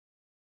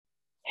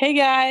Hey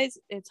guys,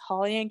 it's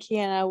Holly and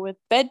Kiana with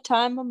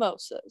Bedtime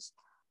Mimosas.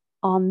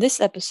 On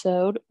this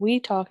episode, we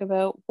talk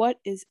about what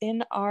is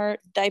in our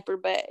diaper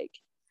bag.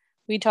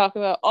 We talk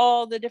about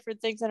all the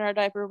different things in our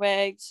diaper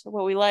bags,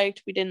 what we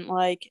liked, we didn't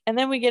like, and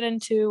then we get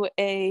into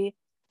a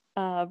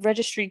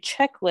registry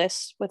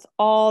checklist with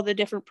all the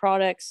different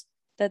products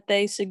that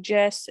they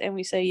suggest, and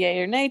we say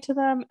yay or nay to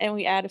them, and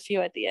we add a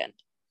few at the end.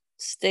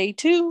 Stay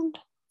tuned.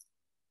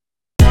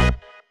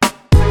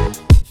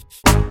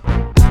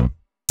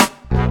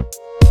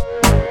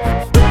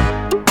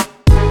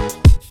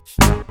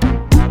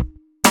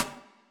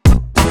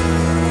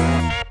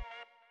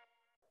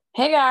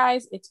 Hey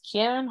guys, it's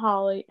Kiana and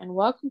Holly, and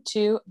welcome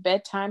to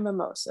Bedtime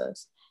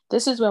Mimosas.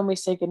 This is when we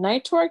say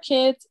goodnight to our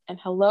kids and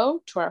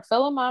hello to our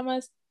fellow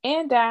mamas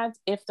and dads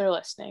if they're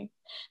listening.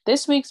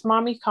 This week's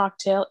mommy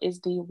cocktail is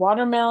the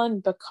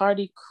Watermelon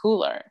Bacardi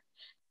Cooler.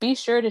 Be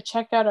sure to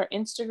check out our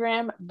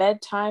Instagram,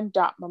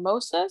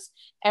 bedtime.mimosas,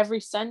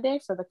 every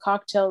Sunday for the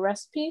cocktail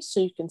recipe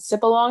so you can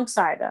sip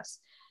alongside us.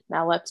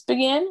 Now let's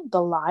begin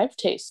the live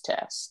taste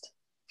test.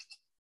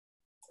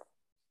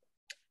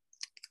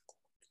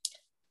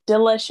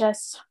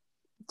 Delicious.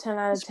 10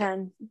 out of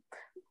 10.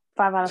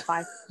 5 out of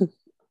 5. I'm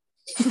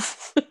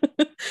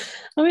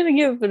going to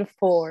give it a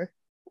 4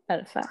 out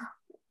of 5.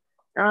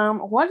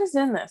 What is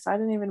in this? I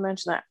didn't even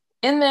mention that.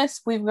 In this,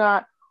 we've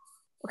got,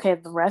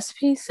 the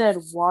recipe said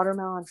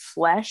watermelon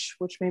flesh,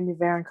 which made me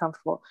very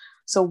uncomfortable.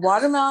 So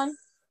watermelon,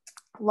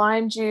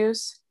 lime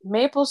juice,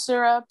 maple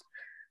syrup,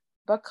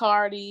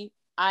 Bacardi,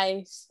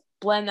 ice,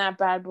 blend that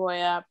bad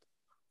boy up.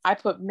 I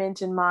put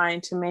mint in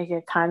mine to make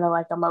it kind of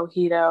like a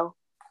mojito.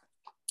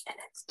 And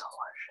it's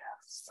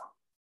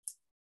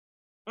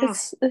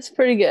delicious. It's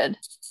pretty good.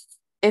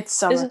 It's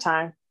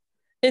summertime.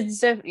 It's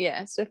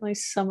definitely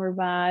summer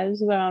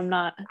vibes, but I'm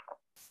not.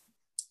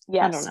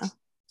 Yes. I don't know.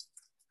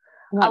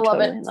 I'm not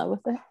totally in love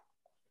with it.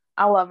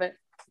 I love it.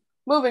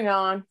 Moving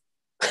on.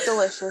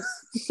 Delicious.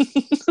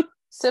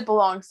 Sip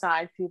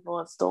alongside, people.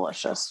 It's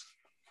delicious.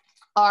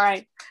 All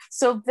right.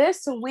 So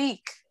this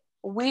week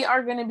we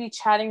are going to be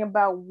chatting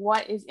about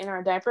what is in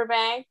our diaper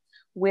bag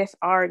with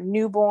our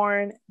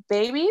newborn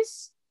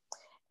babies.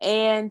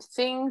 And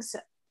things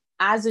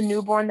as a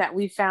newborn that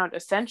we found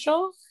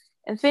essential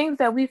and things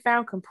that we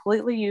found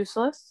completely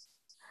useless.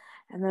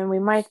 And then we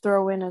might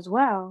throw in as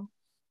well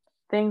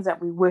things that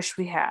we wish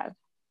we had.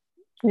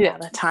 Yeah,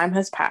 the time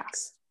has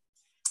passed.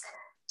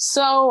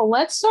 So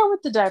let's start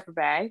with the diaper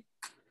bag.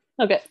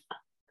 Okay.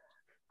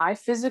 I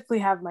physically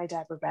have my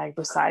diaper bag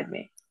beside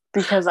me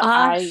because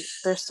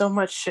there's so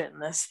much shit in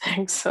this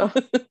thing. So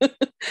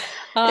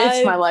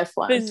it's my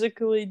lifeline.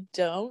 Physically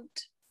don't.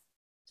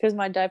 Because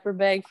my diaper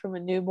bag from a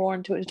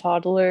newborn to a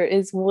toddler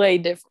is way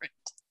different.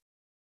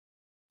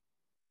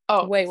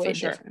 Oh, way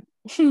different.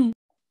 Sure.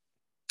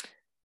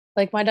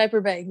 Like my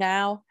diaper bag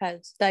now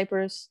has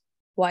diapers,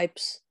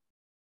 wipes,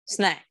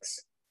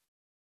 snacks.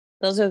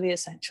 Those are the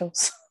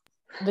essentials.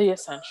 The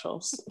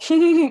essentials.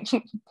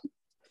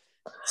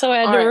 So I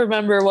had to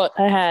remember what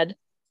I had.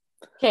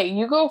 Okay,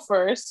 you go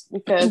first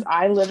because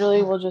I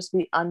literally will just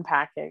be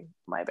unpacking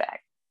my bag.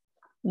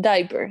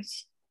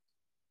 Diapers.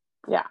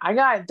 Yeah, I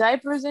got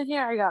diapers in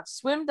here. I got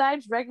swim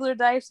diapers, regular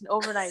diapers, and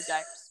overnight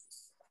diapers.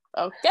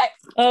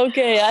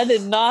 Okay, I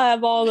did not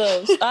have all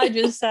those. I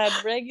just had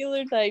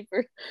regular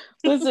diapers.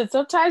 Listen,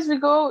 sometimes we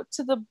go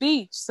to the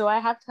beach, so I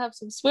have to have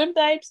some swim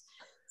diapers.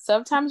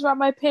 Sometimes we're at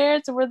my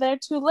parents and we're there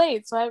too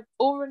late, so I have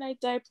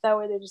overnight diapers. That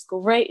way they just go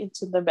right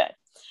into the bed.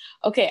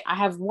 Okay, I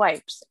have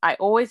wipes. I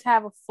always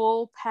have a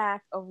full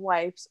pack of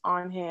wipes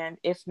on hand,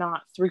 if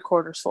not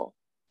 3/4 full.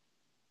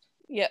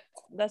 Yep,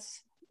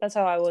 that's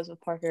how I was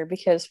with Parker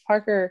because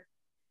Parker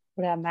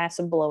would have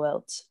massive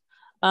blowouts.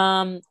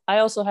 I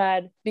also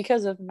had,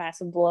 because of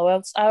massive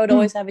blowouts, I would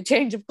always have a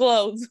change of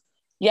clothes.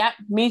 Yeah,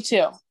 me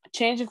too. A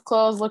change of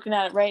clothes, looking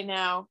at it right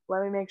now.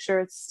 Let me make sure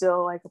it's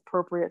still like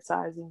appropriate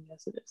sizing.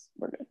 Yes, it is.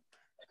 We're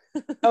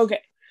good.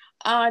 Okay.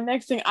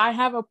 Next thing, I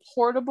have a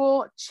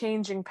portable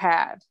changing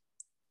pad.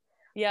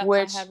 Yeah,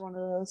 I had one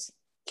of those.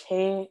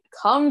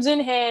 Comes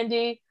in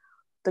handy.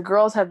 The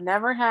girls have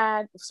never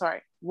had,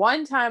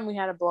 one time we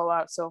had a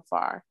blowout so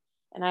far,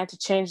 and I had to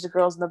change the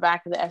girls in the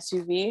back of the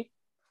SUV.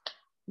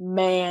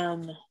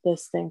 Man,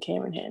 this thing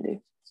came in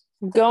handy.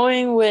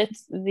 Going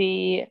with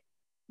the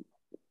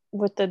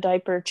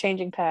diaper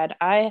changing pad,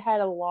 I had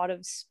a lot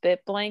of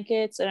spit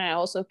blankets, and I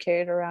also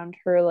carried around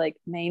her like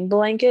main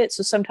blanket.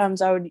 So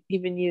sometimes I would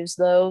even use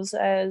those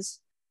as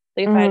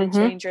if I had a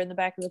changer in the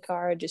back of the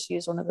car, I'd just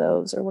use one of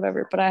those or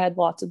whatever. But I had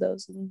lots of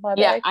those in my bag.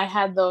 Yeah, I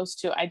had those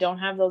too. I don't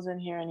have those in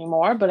here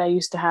anymore, but I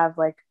used to have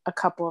like a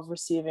couple of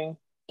receiving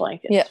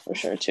blankets for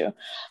sure too.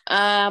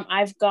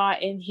 I've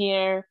got in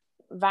here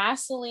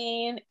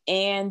Vaseline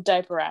and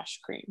diaper rash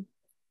cream.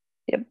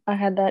 Yep, I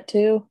had that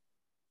too.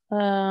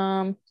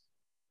 I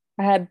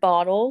had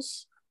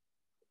bottles.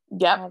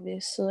 Yep,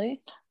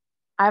 obviously.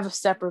 I have a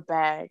separate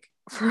bag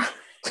for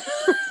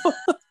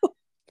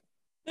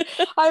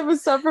I have a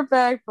separate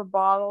bag for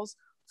bottles,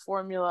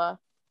 formula,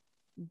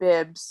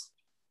 bibs,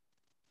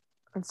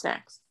 and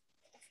snacks.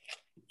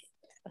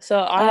 A So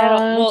I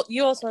had well,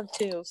 you also have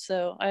two,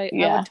 so I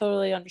Yeah. would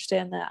totally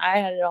understand that. I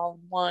had it all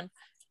in one.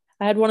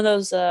 I had one of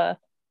those.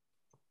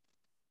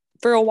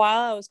 For a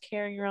while, I was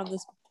carrying around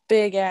this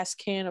big ass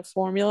can of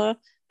formula.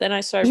 Then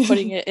I started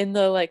putting it in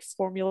the like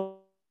formula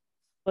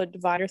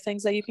divider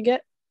things that you can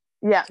get.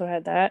 Yeah. So I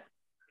had that.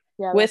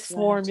 Yeah. With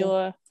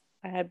formula,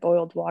 I had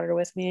boiled water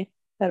with me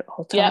at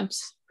all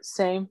times. Yep.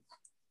 Same.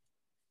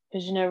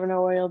 Because you never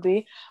know where you'll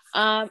be.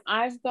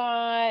 I've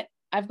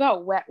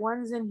got wet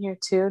ones in here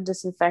too,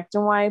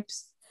 disinfectant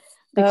wipes,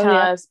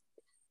 because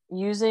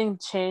using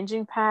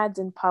changing pads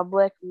in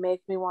public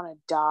make me want to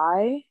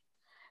die.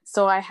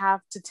 So I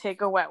have to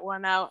take a wet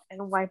one out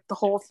and wipe the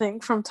whole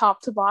thing from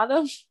top to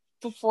bottom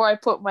before I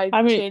put my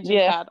changing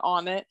pad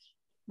on it.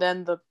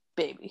 Then the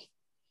baby.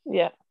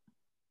 Yeah.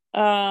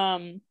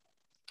 I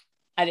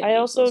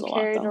also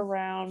carried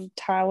around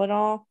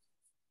Tylenol.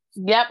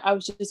 Yep, I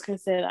was just gonna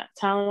say that.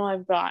 Tylenol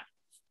I've got.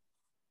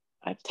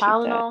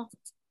 Tylenol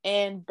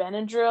and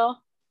Benadryl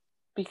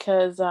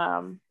because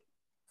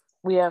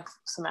we have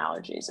some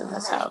allergies in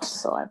this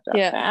house, so I've got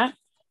that.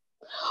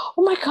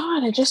 Oh my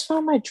god, I just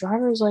found my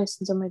driver's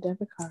license on my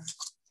debit card.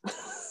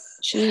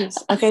 Jeez.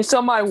 Okay,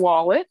 so my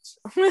wallet.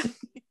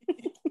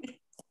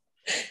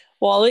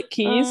 Wallet,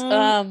 keys.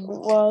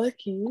 Wallet,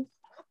 keys.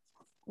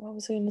 What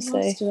was I going to say?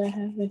 What else did I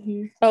have in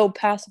here? Oh,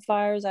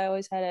 pacifiers. I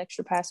always had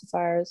extra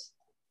pacifiers.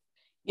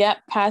 Yep,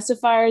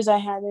 pacifiers I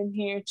had in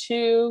here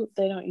too.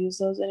 They don't use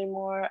those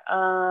anymore.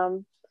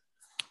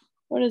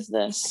 What is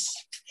this?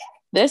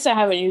 This I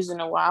haven't used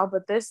in a while,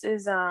 but this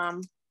is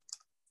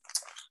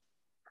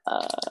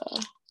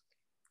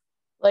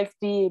like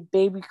the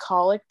baby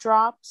colic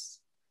drops.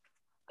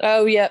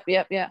 Oh, yep.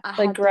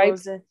 Like gripe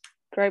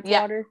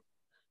water.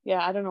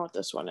 Yeah, I don't know what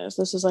this one is.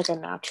 This is like a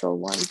natural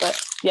one,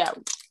 but yeah,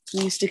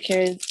 we used to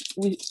carry.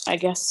 I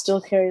guess still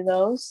carry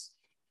those.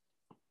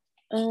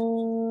 I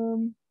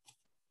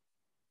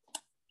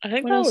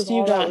think that was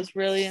all that was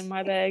really in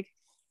my bag.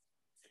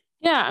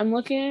 Yeah, I'm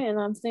looking and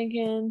I'm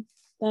thinking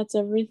that's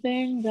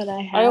everything that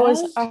I have.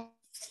 I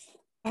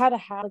had a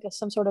hat, like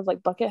some sort of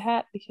like bucket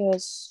hat,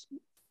 because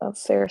of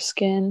fair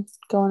skin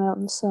going out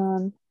in the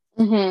sun.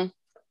 Mm-hmm.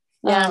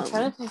 Yeah, I'm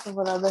trying to think of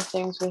what other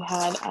things we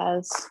had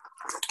as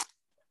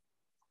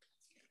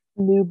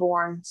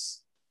newborns.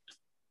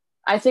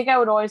 I think I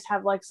would always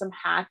have like some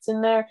hats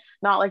in there,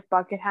 not like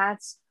bucket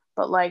hats,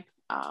 but like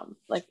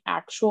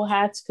actual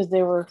hats, because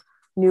they were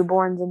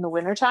newborns in the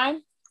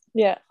wintertime.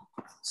 Yeah.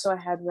 So I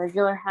had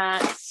regular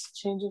hats,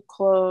 change of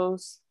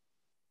clothes.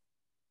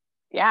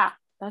 Yeah,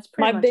 that's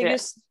pretty much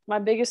it. My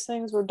biggest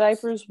things were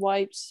diapers,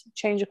 wipes,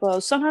 change of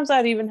clothes. Sometimes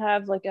I'd even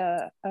have like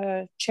a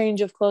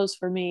change of clothes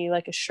for me,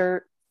 like a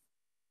shirt,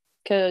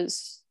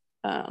 because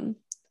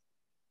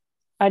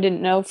I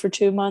didn't know for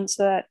 2 months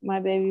that my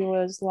baby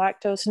was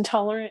lactose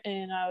intolerant,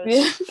 and I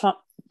was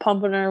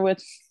pumping her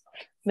with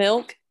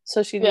milk,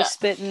 so she'd be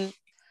spitting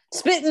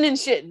and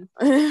shitting.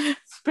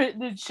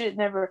 Spitting and shitting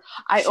ever.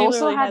 She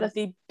also had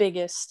the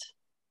biggest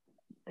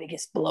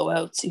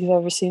blowouts you've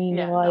ever seen in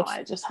your life. No,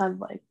 I just had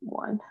like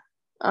one.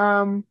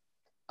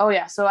 Oh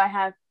yeah, so I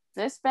have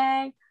this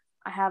bag,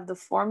 I have the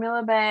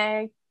formula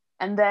bag,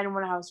 and then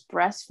when I was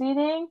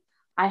breastfeeding,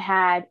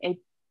 I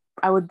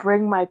would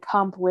bring my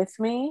pump with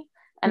me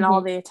and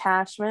all the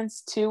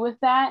attachments too with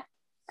that,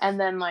 and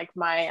then like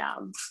my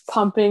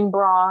pumping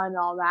bra and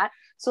all that.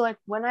 So like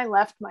when I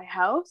left my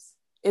house,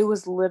 it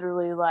was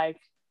literally like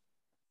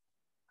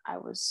I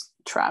was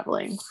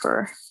traveling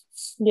for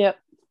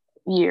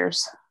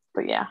years.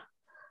 But yeah,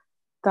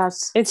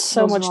 it's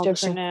so much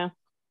different now.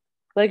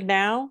 Like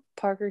now,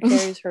 Parker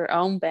carries her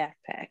own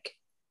backpack.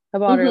 I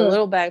bought her a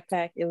little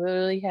backpack. It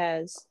literally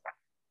has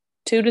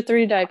 2 to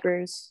 3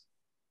 diapers,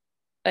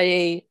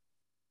 a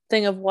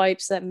thing of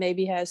wipes that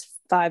maybe has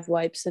 5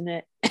 wipes in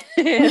it,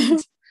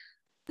 and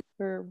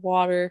her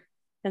water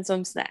and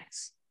some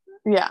snacks.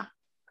 Yeah.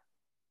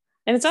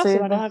 And it's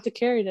awesome. I don't have to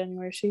carry it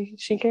anywhere.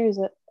 She carries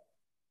it.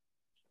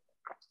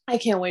 I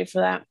can't wait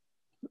for that.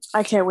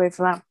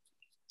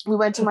 We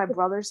went to my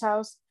brother's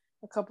house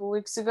a couple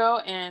weeks ago,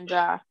 and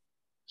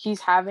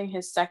he's having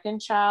his second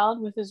child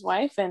with his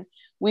wife, and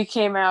we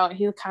came out.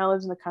 He kind of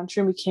lives in the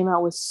country, and we came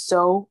out with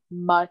so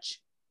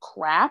much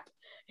crap.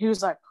 He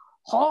was like,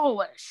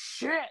 holy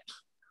shit,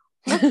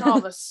 look at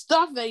all the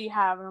stuff that you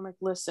have. And I'm like,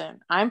 listen,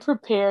 I'm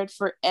prepared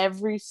for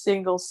every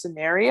single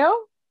scenario.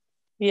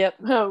 Yep.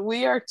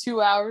 We are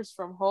 2 hours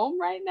from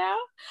home right now.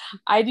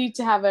 I need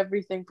to have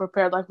everything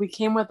prepared. Like, we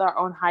came with our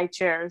own high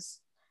chairs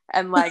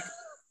and like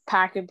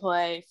pack and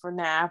play for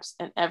naps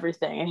and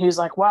everything. And he was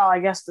like, well, I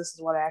guess this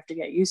is what I have to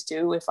get used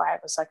to if I have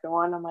a second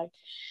one. I'm like,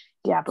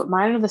 yeah, but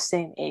mine are the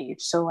same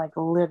age. So like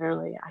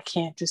literally I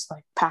can't just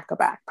like pack a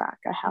backpack.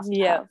 I have to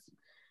have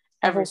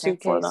everything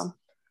for them.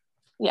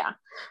 Yeah.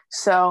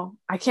 So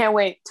I can't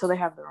wait till they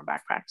have their own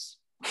backpacks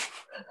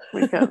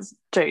because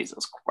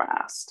Jesus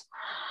Christ.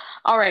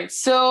 All right.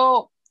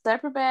 So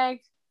diaper bag,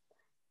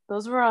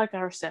 those were like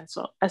our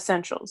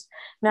essentials.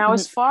 Now,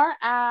 as far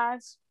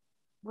as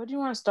what do you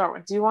want to start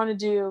with? Do you want to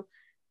do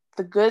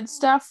the good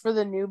stuff for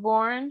the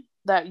newborn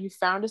that you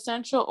found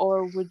essential,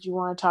 or would you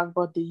want to talk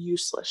about the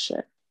useless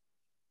shit?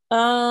 We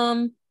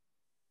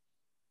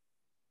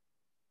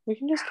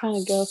can just kind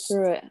of go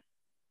through it.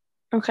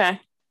 Okay.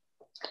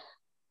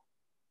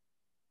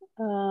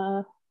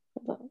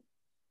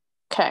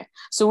 Okay.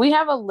 So we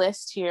have a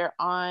list here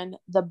on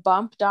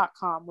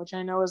thebump.com, which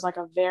I know is like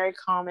a very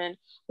common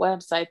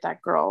website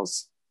that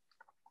girls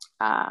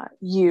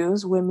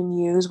women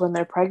use when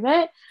they're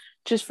pregnant,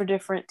 just for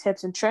different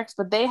tips and tricks.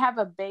 But they have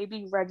a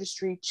baby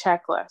registry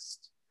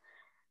checklist.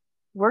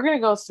 We're going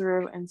to go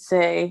through and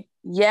say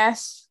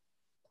yes,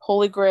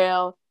 holy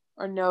grail,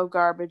 or no,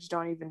 garbage,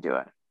 don't even do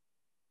it.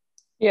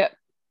 Yeah.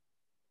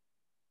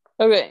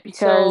 Okay.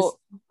 Because,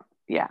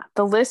 yeah,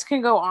 the list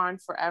can go on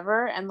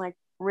forever. And, like,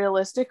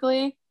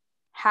 realistically,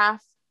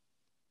 half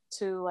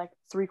to, like,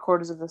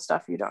 3/4 of the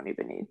stuff you don't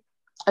even need,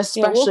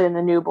 especially in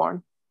the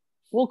newborn.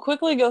 We'll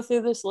quickly go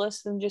through this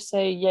list and just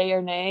say yay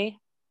or nay.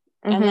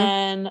 Mm-hmm.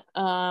 And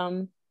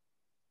then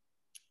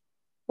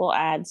we'll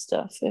add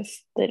stuff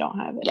if they don't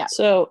have it. Yeah.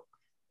 So,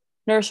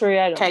 nursery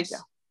items. Okay, go.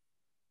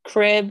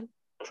 Crib,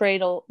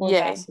 cradle, or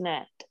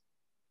bassinet.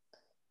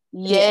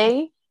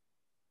 Yay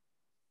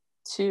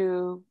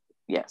to,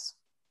 yes.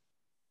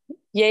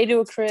 Yay to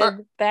a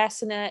crib,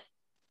 bassinet.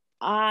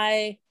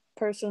 I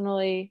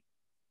personally,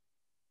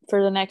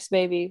 for the next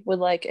baby, would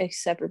like a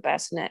separate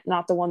bassinet,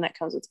 not the one that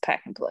comes with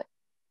pack and play.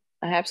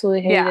 I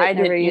absolutely hate it. I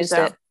never used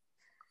it.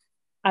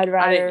 I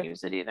didn't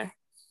use it either.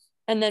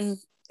 And then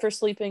for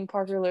sleeping,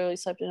 Parker literally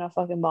slept in a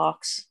fucking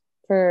box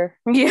for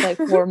like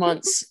 4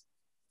 months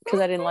because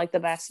I didn't like the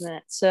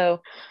bassinet.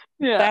 So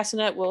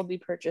bassinet will be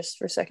purchased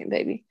for second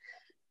baby.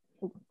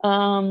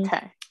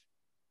 Okay.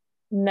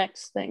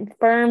 Next thing,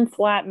 firm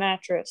flat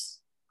mattress.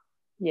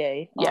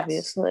 Yay,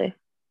 obviously.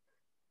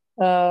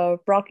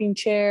 Rocking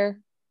chair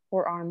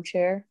or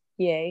armchair.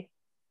 Yay.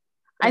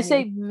 I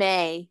say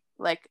may,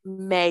 like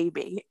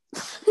maybe.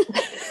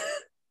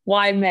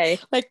 Why may?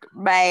 Like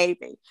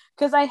maybe.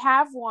 Because I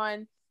have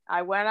one.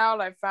 I went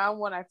out, I found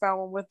one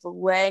with the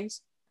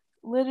legs.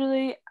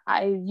 Literally,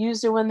 I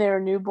used it when they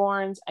were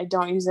newborns. I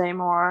don't use it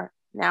anymore.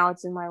 Now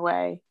it's in my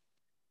way.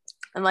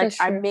 And like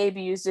I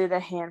maybe used it a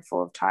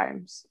handful of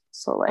times.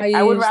 So like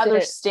I would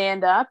rather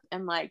stand up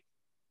and like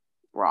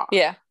rock.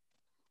 Yeah.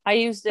 I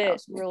used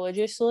it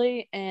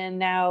religiously, and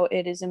now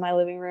it is in my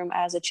living room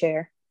as a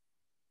chair.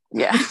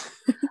 Yeah.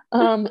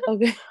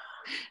 Okay.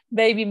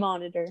 Baby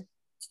monitor.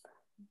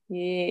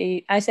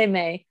 Yeah, I say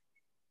May.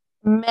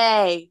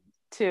 May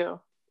too.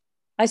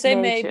 I say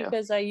May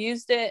because I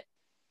used it.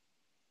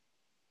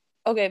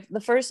 Okay, the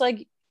first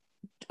like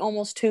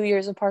almost 2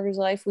 years of Parker's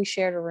life, we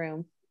shared a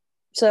room.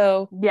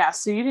 So yeah,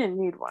 so you didn't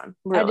need one.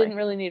 Really. I didn't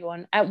really need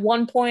one. At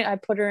one point, I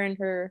put her in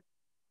her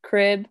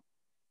crib,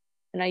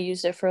 and I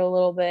used it for a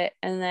little bit,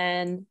 and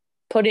then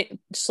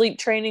sleep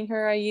training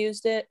her. I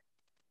used it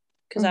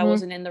because I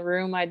wasn't in the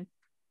room. I'd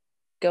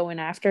go in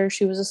after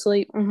she was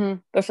asleep,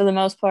 but for the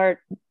most part,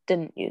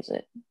 didn't use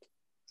it.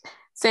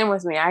 Same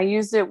with me. I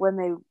used it when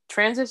they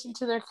transitioned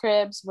to their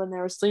cribs, when they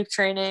were sleep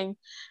training.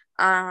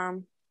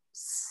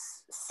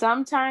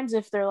 Sometimes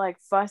if they're like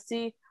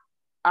fussy,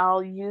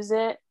 I'll use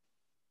it.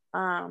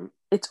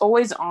 It's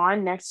always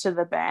on next to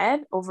the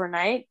bed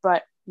overnight,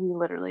 but we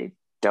literally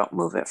don't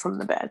move it from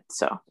the bed.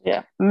 So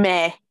yeah,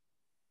 meh.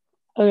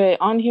 Okay,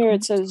 on here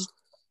it says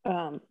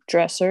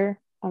dresser.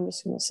 I'm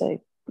just gonna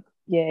say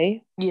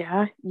yay.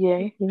 Yeah,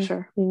 yay.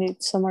 Sure. You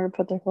need somewhere to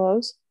put their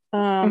clothes.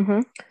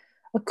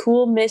 A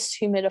cool mist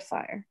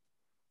humidifier.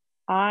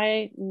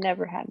 I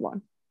never had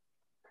one.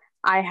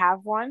 I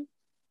have one.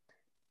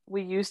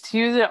 We used to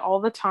use it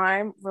all the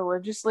time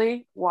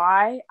religiously.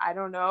 Why? I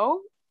don't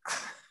know.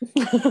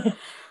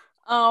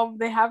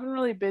 They haven't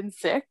really been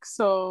sick,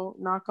 so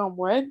knock on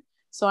wood.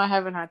 So I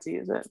haven't had to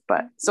use it.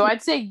 But so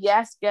I'd say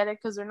yes, get it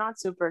because they're not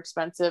super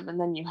expensive, and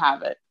then you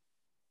have it.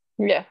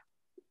 Yeah.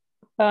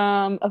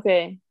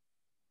 Okay.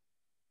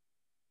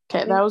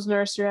 Okay, that was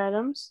nursery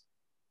items.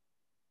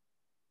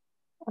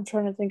 I'm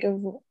trying to think of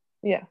we'll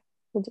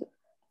do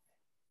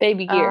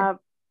baby gear.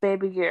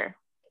 Baby gear.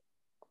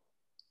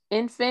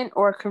 Infant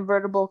or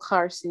convertible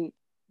car seat.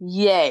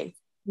 Yay.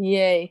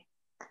 Yay.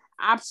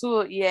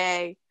 Absolute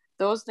yay.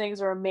 Those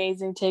things are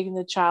amazing, taking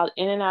the child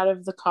in and out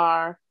of the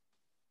car.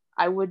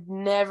 I would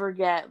never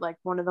get like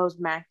one of those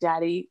Mac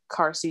Daddy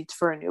car seats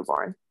for a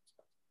newborn.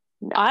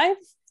 No. I've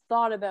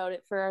thought about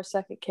it for our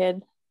second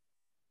kid.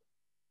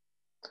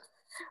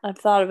 I've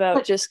thought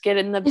about just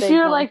getting the big one. If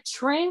you're like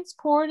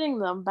transporting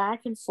them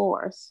back and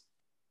forth.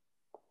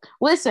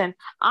 Listen,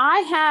 I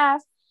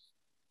have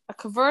a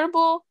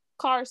convertible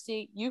car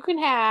seat you can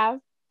have,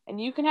 and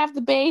you can have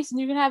the base,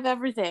 and you can have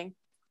everything.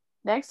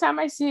 Next time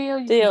I see you,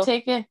 you can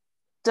take it.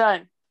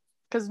 Done.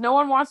 Because no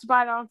one wants to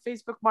buy it on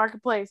Facebook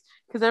Marketplace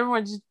because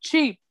everyone's just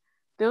cheap.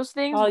 Those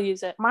things, I'll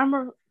use it. Mine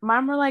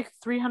were like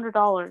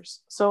 $300.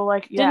 So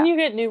like, yeah. Didn't you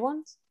get new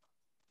ones?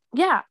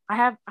 Yeah,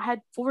 I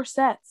had 4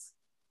 sets.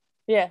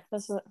 Yeah,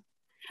 that's it.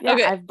 Yeah,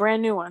 okay. I have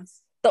brand new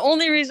ones. The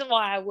only reason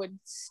why I would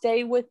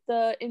stay with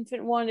the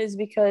infant one is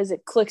because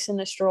it clicks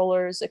into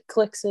strollers. It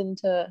clicks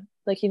into,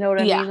 like, you know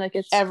what I mean? Like,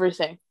 it's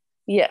everything.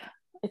 Yeah.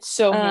 It's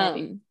so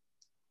handy.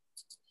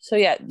 So,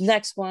 yeah,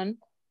 next one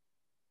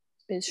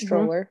is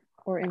stroller.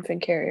 or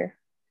infant carrier?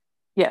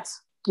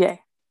 Yes.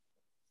 Yay.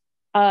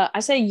 I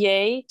say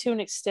yay to an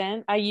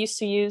extent. I used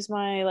to use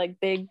my like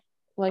big,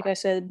 like I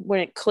said, when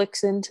it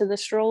clicks into the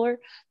stroller.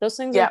 Those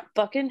things are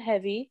fucking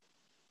heavy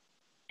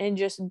and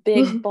just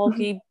big,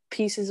 bulky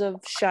pieces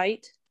of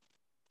shite.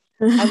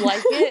 I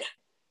like it,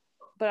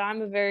 but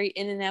I'm a very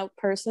in and out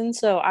person,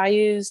 so I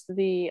used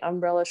the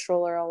umbrella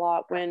stroller a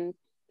lot when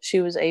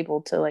she was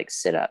able to like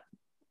sit up.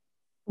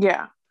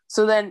 Yeah.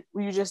 So then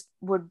you just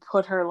would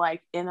put her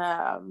like in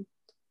a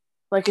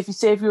like if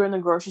you were in the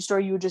grocery store,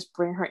 you would just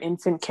bring her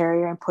infant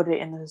carrier and put it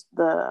in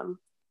the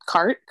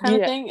cart kind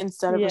of thing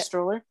instead of a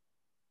stroller.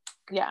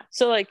 Yeah.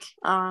 So like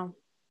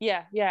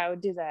yeah, I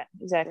would do that.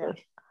 Exactly.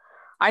 Yeah.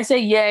 I say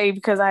yay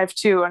because I have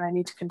 2 and I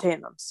need to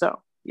contain them.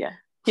 So yeah.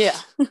 Yeah.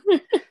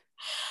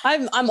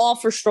 I'm all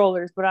for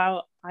strollers, but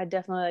I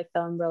definitely like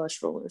the umbrella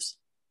strollers.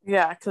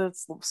 Yeah,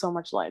 because it's so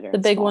much lighter. The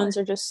big ones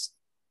are just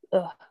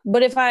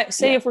but if I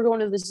say if we're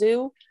going to the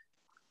zoo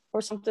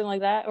or something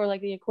like that, or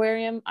like the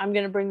aquarium, I'm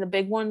gonna bring the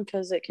big one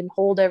because it can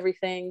hold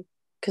everything,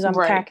 because I'm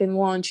packing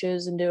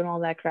lunches and doing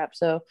all that crap.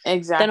 So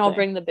exactly, then I'll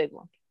bring the big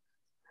one.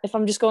 If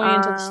I'm just going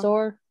into the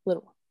store,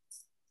 little one.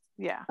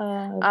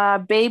 Yeah.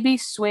 Baby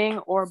swing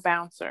or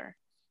bouncer?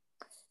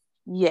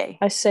 Yay.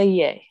 I say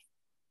yay.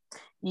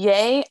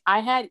 Yay. I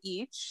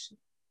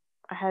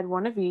had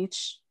one of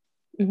each.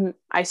 Mm-hmm.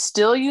 I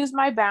still use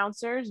my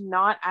bouncers,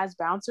 not as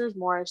bouncers,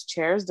 more as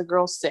chairs. The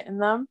girls sit in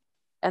them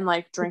and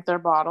like drink their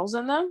bottles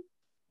in them.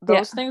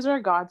 Those things are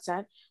a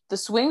godsend. The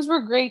swings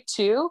were great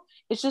too.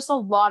 It's just a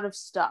lot of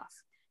stuff.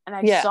 And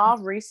I saw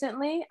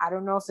recently, I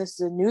don't know if this is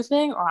a new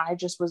thing or I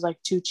just was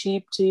like too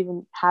cheap to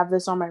even have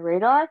this on my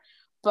radar,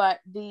 but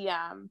they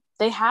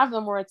have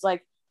them where it's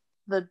like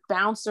the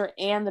bouncer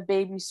and the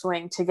baby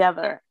swing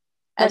together.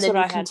 And then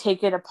you can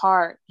take it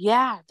apart.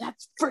 Yeah,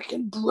 that's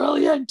freaking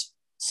brilliant.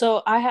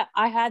 So I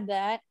had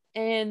that.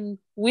 And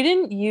we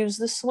didn't use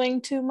the swing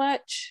too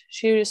much.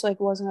 She just like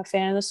wasn't a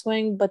fan of the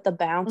swing, but the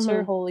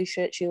bouncer, holy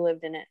shit, she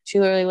lived in it.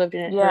 She literally lived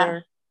in it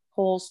her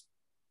whole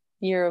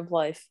year of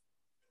life.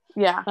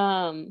 Yeah.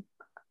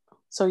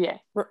 So yeah,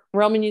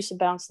 Roman used to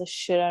bounce the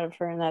shit out of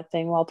her in that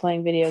thing while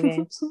playing video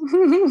games.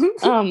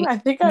 I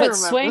think I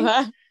remember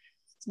that.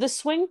 The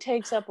swing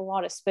takes up a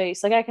lot of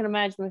space. Like I can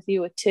imagine with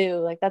you with 2,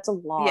 like that's a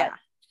lot. Yeah.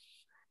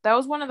 That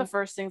was one of the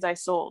first things I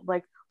sold.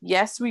 Like,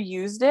 yes, we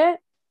used it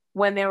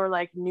when they were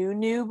like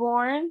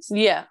newborns.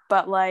 Yeah.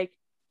 But like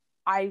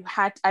I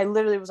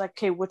literally was like,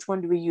 okay, which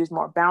one do we use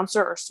more,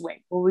 bouncer or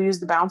swing? Well, we use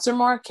the bouncer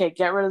more. Okay,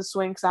 get rid of the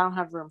swing because I don't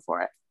have room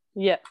for it.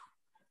 Yeah.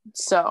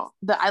 So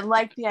I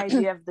like the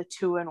idea of the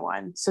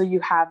 2-in-1. So you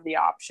have the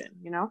option,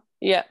 you know?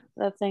 Yeah.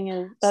 That thing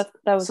is that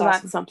was so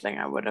awesome. That's something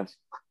I would have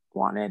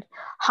wanted.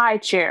 High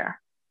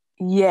chair.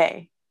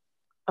 Yay.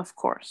 Of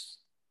course.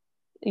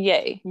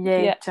 Yay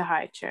to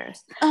high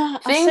chairs.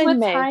 Thing with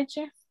May. High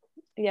chair.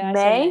 Yeah.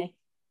 May.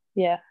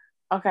 Yeah.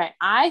 Okay,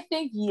 I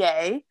think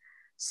yay.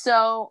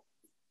 So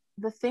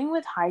the thing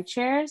with high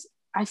chairs,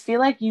 I feel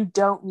like you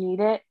don't need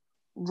it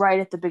right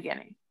at the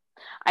beginning.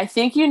 I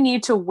think you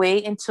need to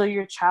wait until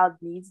your child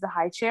needs the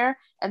high chair,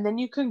 and then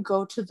you can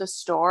go to the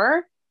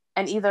store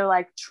and either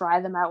like try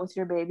them out with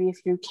your baby if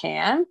you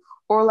can,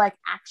 or like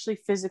actually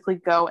physically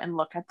go and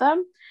look at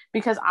them.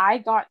 Because I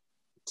got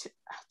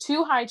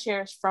 2 high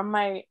chairs from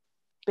my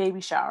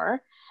baby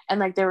shower, and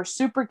like they were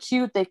super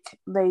cute.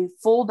 They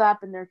fold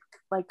up and they're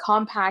like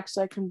compact,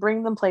 so I can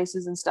bring them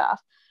places and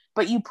stuff.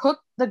 But you put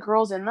the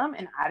girls in them,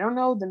 and I don't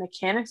know the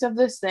mechanics of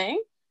this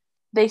thing,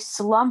 they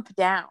slump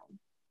down.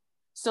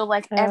 So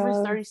like every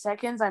 30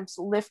 seconds I'm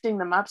lifting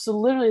them up, so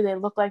literally they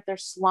look like they're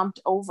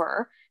slumped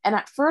over. And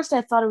at first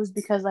I thought it was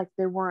because like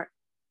they weren't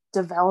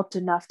developed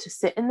enough to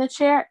sit in the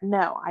chair.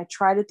 No, I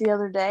tried it the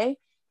other day.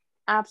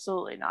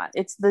 Absolutely not.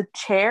 It's the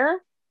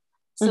chair.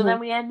 So then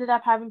we ended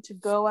up having to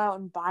go out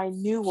and buy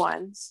new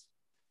ones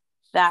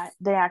that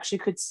they actually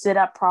could sit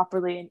up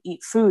properly and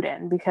eat food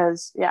in,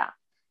 because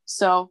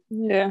so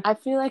I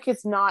feel like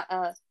it's not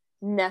a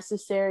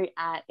necessary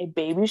at a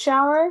baby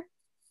shower,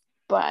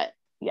 but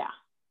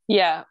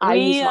I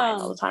use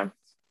mine all the time.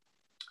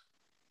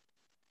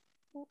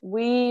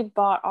 We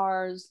bought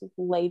ours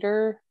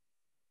later.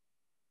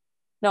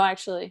 No,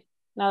 actually,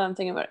 now that I'm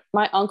thinking about it,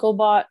 my uncle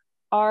bought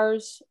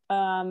ours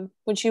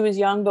when she was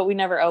young, but we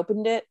never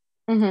opened it.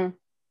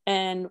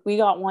 And we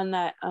got one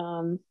that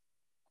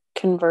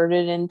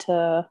converted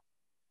into,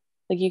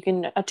 like, you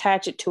can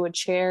attach it to a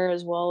chair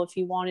as well if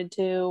you wanted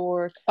to,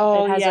 or it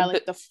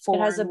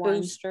has a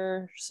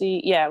booster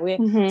seat.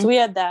 So we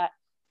had that,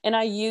 and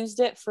I used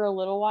it for a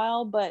little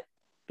while, but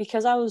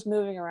because I was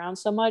moving around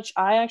so much,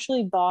 I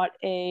actually bought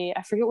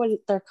I forget what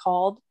they're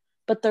called,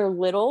 but they're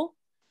little,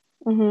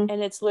 and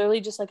it's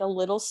literally just like a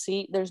little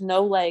seat. There's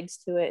no legs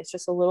to it. It's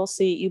just a little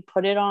seat. You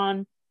put it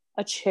on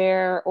a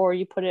chair, or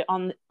you put it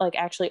on like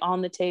actually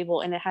on the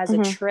table, and it has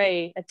a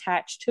tray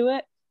attached to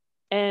it.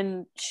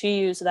 And she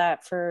used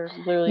that for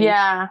literally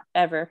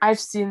ever. I've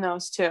seen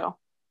those too.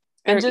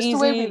 They're just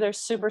easy. They're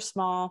super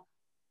small,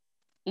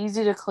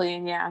 easy to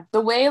clean. Yeah, the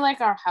way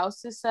like our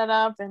house is set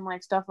up and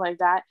like stuff like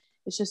that,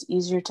 it's just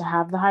easier to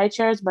have the high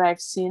chairs. But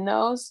I've seen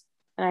those,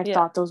 And I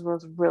thought those were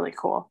really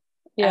cool.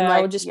 Yeah, and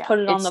I would just put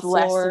it on the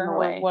floor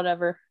or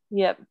whatever.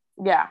 Yep.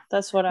 Yeah.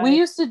 That's what we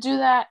used to do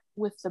that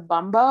with the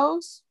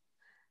Bumbos.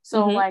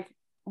 So Mhm.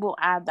 We'll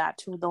add that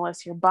to the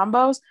list here.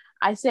 Bumbos,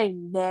 I say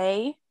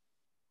nay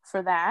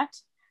for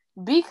that,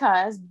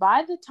 because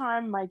by the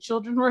time my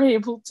children were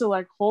able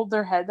to hold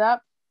their head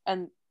up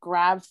and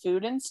grab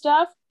food and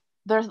stuff,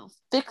 their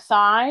thick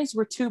thighs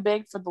were too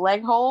big for the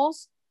leg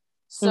holes.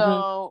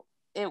 So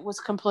it was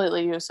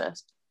completely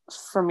useless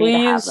for me to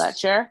have that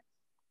chair.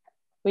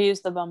 We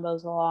used the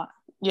Bumbos a lot.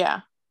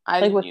 Yeah.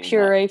 With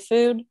puree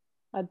food,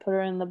 I'd put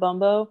her in the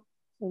Bumbo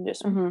and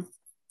just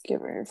give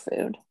her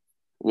food.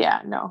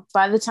 Yeah, no.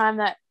 By the time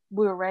that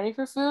we were ready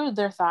for food,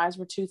 their thighs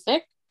were too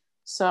thick,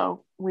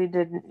 so we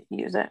didn't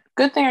use it.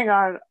 Good thing I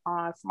got it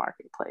off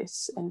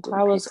Marketplace and didn't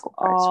I was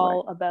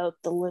all about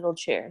the little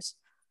chairs.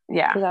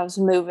 Yeah, because I was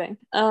moving.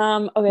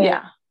 Okay.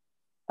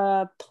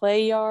 Yeah.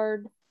 Play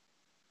yard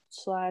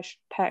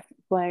 / pack.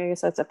 Well, I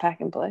guess that's a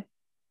pack and play.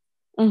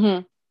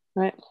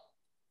 Right.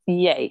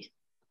 Yay.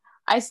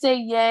 I say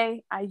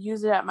yay. I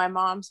use it at my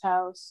mom's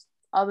house.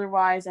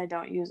 Otherwise, I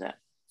don't use it.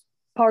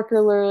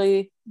 Parker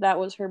literally, that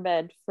was her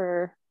bed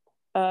for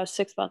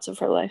 6 months of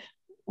her life.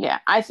 Yeah,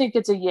 I think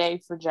it's a yay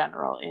for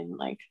general in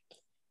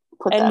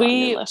put that on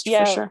your list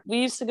for sure.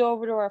 We used to go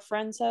over to our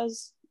friend's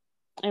house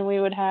and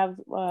we would have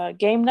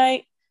game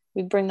night.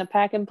 We'd bring the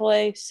pack and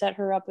play, set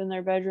her up in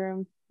their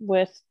bedroom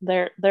with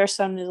their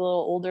son is a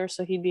little older,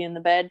 so he'd be in the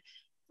bed,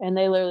 and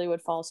they literally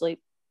would fall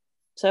asleep.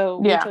 So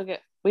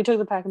we took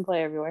the pack and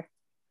play everywhere.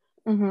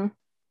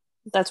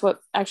 That's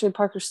what actually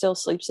Parker still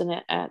sleeps in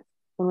it at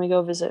when we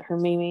go visit her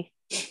Mimi.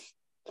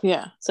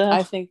 Yeah. So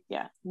I think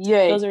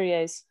yay. Those are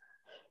yays.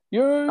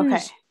 Yays.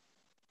 Okay.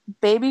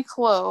 Baby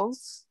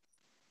clothes.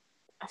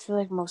 I feel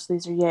like most of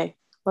these are yay.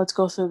 Let's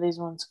go through these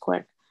ones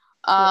quick.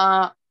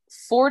 4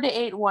 to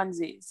 8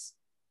 onesies.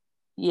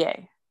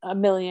 Yay.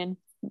 1,000,000.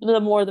 The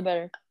more the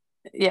better.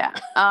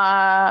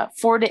 Yeah.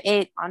 4 to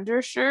 8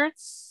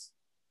 undershirts.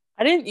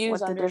 I didn't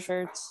use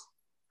undershirts.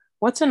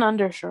 What's an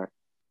undershirt?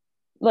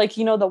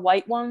 The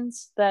white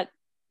ones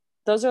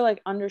those are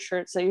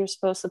undershirts that you're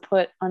supposed to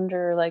put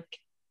under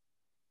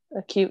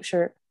a cute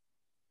shirt.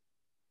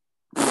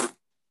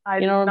 I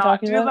did not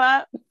talking do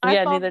about? That. I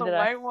thought neither the did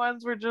white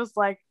ones were just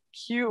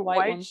cute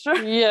white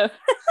shirts. Yeah.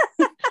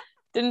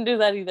 Didn't do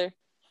that either.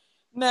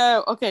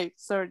 No. Okay.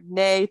 So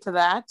nay to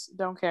that.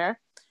 Don't care.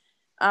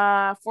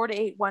 4 to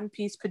 8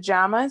 one-piece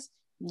pajamas.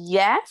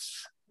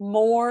 Yes.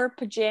 More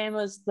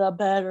pajamas, the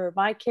better.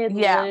 My kid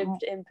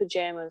lived in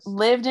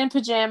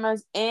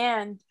pajamas.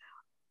 And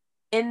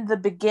in the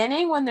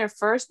beginning, when they're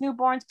first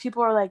newborns,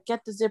 people are like,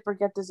 get the zipper,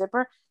 get the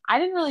zipper. I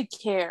didn't really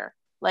care.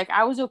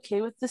 I was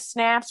okay with the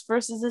snaps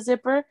versus the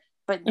zipper.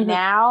 But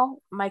now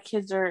my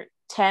kids are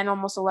 10,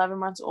 almost 11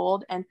 months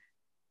old, and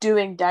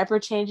doing diaper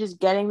changes,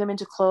 getting them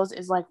into clothes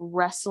is like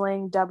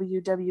wrestling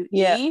WWE.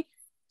 Yeah.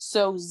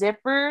 So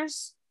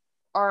zippers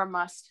are a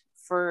must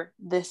for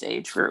this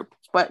age group.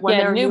 But when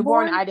they're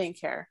newborn, I didn't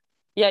care.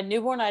 Yeah,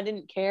 newborn, I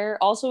didn't care.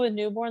 Also with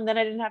newborn, then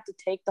I didn't have to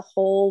take the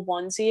whole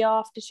onesie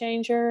off to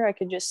change her. I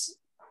could just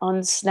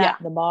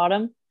unsnap the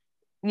bottom.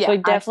 Yeah.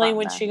 But definitely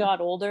when she got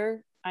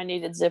older, I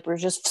needed zippers.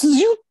 Just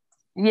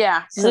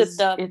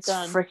zipped up. It's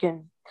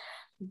freaking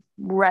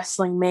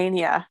wrestling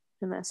mania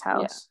in this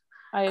house.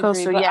 Yeah, I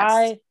agree. So,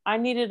 but I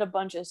needed a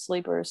bunch of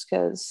sleepers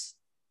because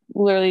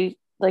literally,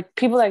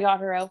 people that got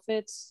her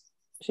outfits,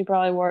 she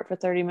probably wore it for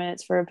 30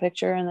 minutes for a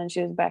picture, and then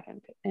she was back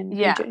in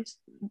PJs.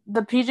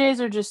 The PJs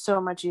are just so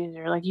much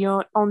easier.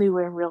 You only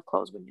wear real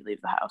clothes when you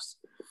leave the house.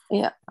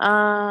 Yeah.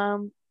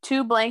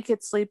 2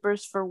 blanket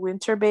sleepers for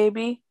winter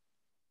baby.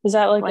 Is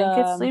that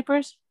blanket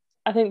sleepers?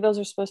 I think those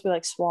are supposed to be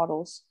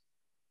swaddles.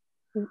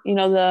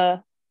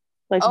 The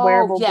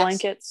wearable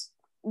blankets.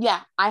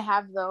 Yeah, I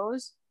have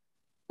those.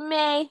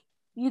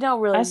 You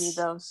don't really need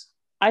those.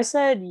 I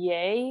said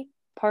yay.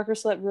 Parker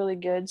slept really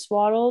good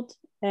swaddled,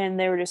 and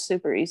they were just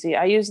super easy.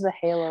 I used the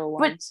Halo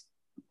ones.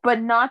 But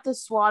not the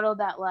swaddle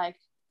that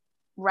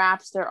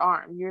wraps their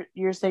arm.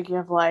 You're thinking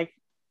of or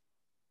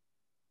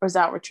is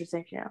that what you're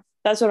thinking of?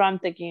 That's what I'm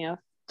thinking of.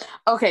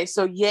 Okay,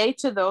 so yay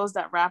to those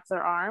that wrap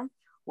their arm.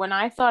 When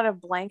I thought of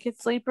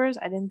blanket sleepers,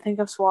 I didn't think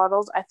of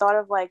swaddles. I thought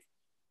of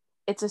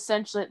it's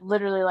essentially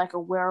literally a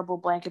wearable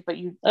blanket, but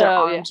their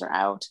arms are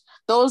out.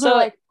 Those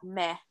are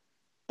meh.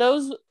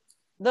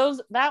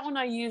 That one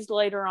I used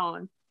later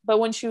on. But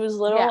when she was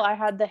little, I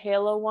had the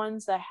Halo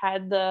ones that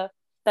had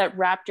that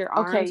wrapped your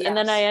arms. Okay, yes. And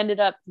then I ended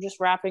up just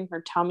wrapping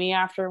her tummy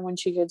after when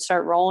she could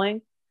start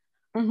rolling.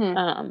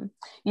 Mm-hmm.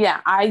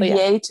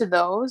 Yay to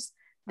those.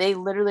 They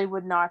literally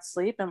would not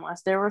sleep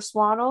unless they were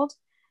swaddled.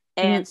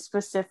 And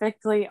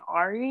specifically,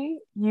 Ari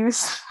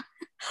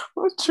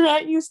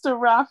Trent used to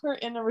wrap her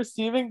in a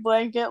receiving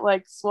blanket,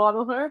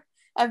 swaddle her,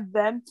 and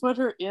then put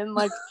her in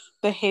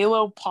the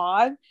Halo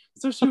pod.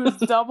 So she was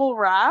double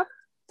wrapped.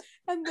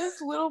 And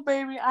this little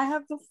baby, I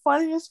have the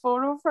funniest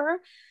photo of her.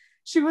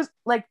 She was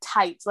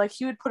tight.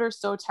 He would put her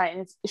so tight.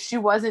 And if she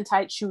wasn't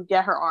tight, she would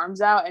get her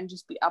arms out and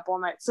just be up all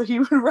night. So he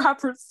would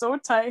wrap her so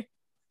tight.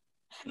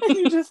 And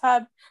you just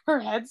had her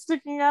head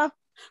sticking out.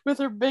 with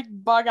her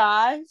big bug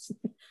eyes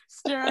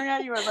staring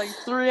at you at like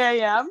 3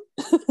 a.m.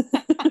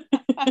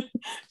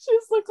 She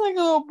just looked like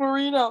a little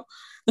burrito.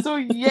 So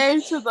yay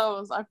to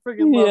those. I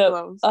freaking love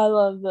those. I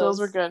love those. Those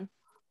were good.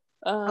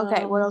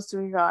 Okay, what else do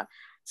we got?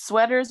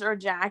 Sweaters or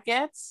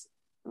jackets?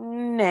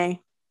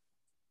 Nay.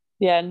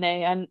 Yeah,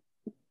 nay.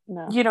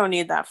 No. You don't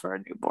need that for a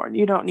newborn.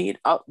 You don't need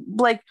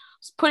like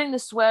putting the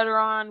sweater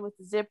on with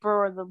the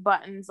zipper or the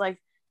buttons.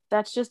 Like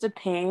that's just a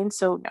pain.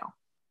 So no.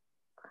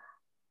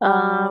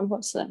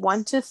 What's that?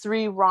 1 to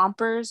 3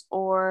 rompers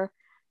or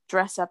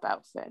dress up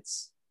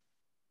outfits.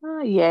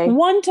 Yay.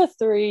 1 to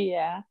 3,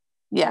 yeah.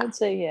 Yeah. I would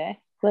say yay.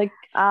 Like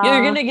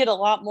you're gonna get a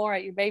lot more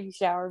at your baby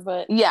shower,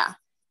 but yeah.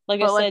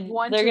 Like I said,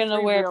 they're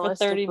gonna wear it for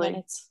 30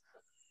 minutes.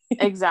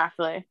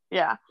 Exactly.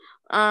 Yeah.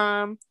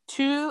 I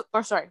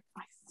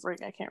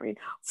can't read.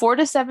 4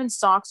 to 7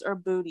 socks or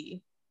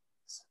booty.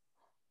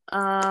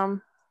 I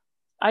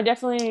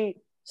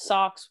definitely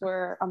socks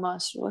were a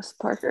must with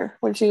Parker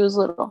when she was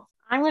little.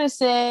 I'm gonna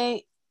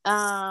say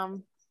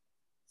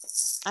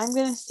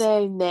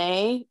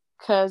nay,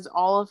 because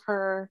all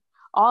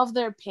of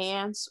their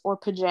pants or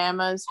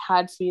pajamas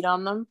had feet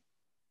on them,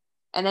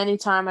 and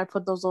anytime I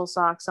put those little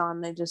socks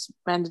on, they just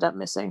ended up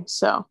missing.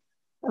 So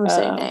I'm gonna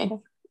say nay.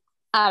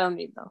 I don't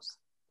need those.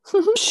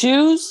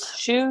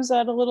 Shoes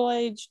at a little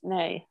age,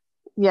 nay.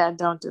 Yeah,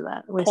 don't do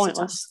that.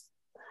 Pointless.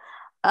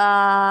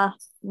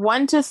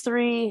 1 to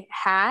 3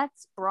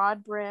 hats,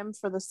 broad brim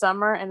for the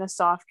summer, and a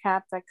soft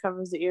cap that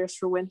covers the ears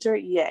for winter.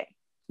 Yay.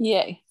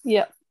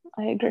 Yep,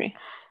 I agree.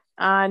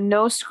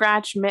 No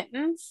scratch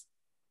mittens.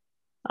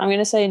 I'm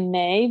gonna say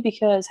nay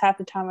because half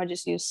the time I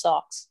just use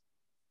socks,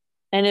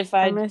 and if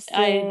I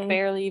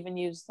barely even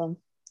use them.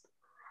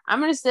 I'm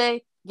gonna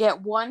say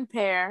get 1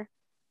 pair.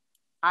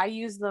 I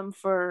use them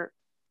for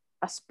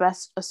a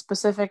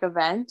specific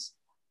event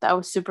that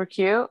was super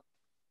cute.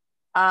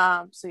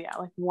 So yeah,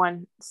 like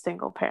 1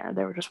 single pair.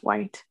 They were just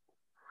white.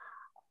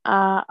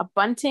 A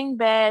bunting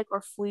bag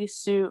or fleece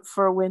suit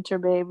for a winter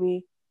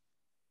baby.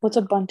 What's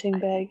a bunting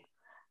bag?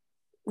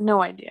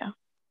 No idea.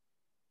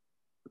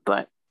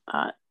 But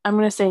I'm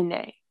gonna say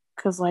nay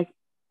because, like,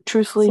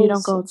 truthfully, you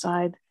don't go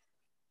outside.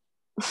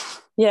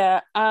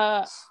 Yeah.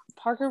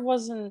 Parker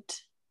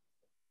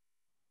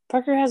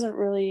hasn't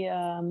really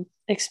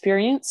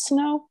experienced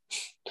snow.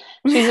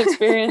 She's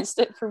experienced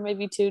it for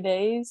maybe 2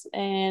 days,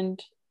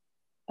 and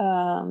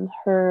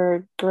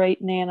her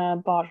great nana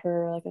bought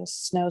her like a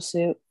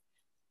snowsuit.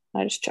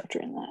 I just chucked her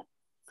in that.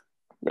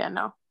 Yeah,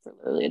 no. For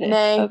literally a day.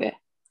 Nay. Okay.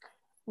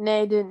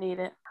 Nay, didn't need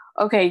it.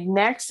 Okay,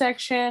 next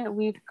section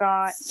we've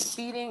got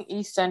feeding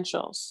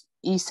essentials.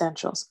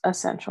 Essentials.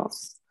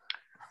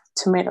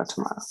 Tomato.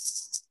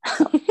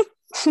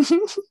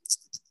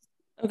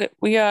 Okay,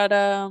 we got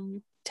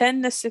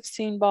 10 to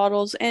 16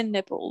 bottles and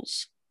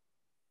nipples.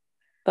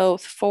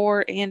 Both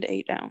 4 and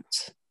 8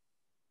 ounce.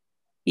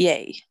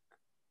 Yay.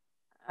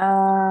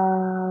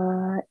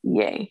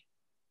 Yay.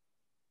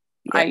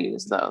 Yep. I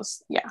use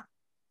those. Yeah.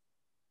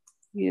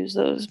 Use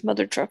those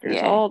mother truckers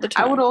all the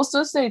time. I would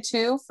also say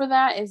too for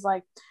that is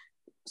like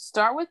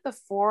start with the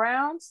 4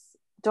 ounce.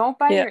 Don't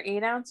buy your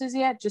 8 ounces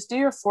yet. Just do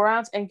your 4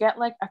 ounce and get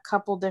like a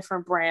couple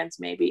different brands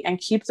maybe and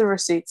keep the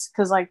receipts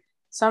because like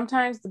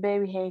sometimes the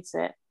baby hates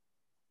it.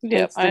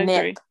 Hates the nip.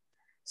 Agree.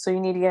 So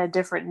you need to get a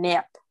different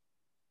nip.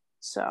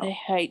 So they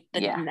hate the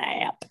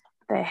nap.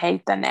 They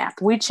hate the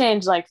nap. We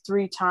changed like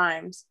 3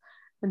 times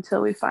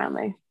until we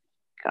finally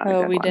got a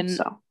good one. Didn't.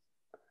 So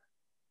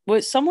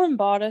someone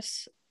bought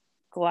us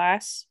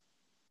glass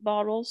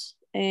bottles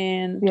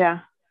and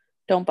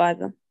don't buy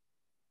them.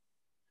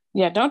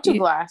 Yeah, don't do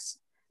glass.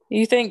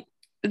 You think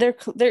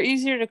they're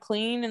easier to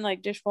clean and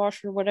like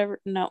dishwasher or whatever?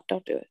 No,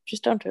 don't do it.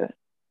 Just don't do it.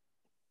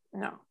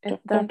 No,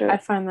 don't do it. I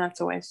find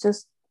that's a waste.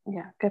 Just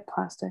get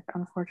plastic.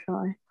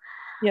 Unfortunately.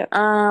 Yeah.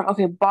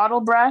 Okay,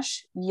 bottle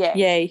brush.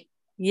 Yay.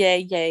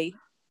 Yay.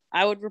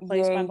 I would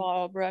replace my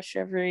bottle brush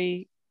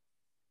very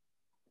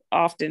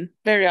often.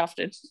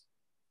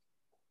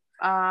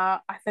 I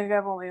think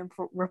I've only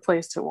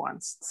replaced it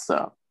once.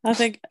 So I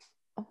think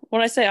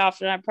when I say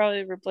often, I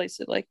probably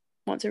replace it like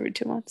once every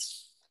 2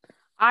 months.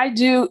 I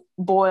do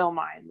boil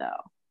mine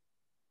though.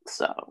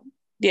 So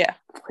yeah,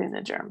 clean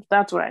the germs.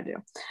 That's what I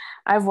do.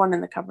 I have one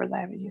in the cupboard that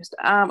I haven't used.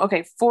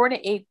 Okay, 4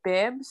 to 8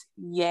 bibs.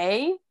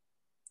 Yay.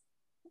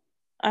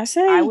 I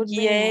say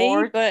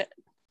yay, but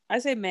I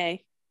say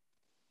may.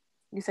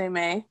 You say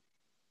may?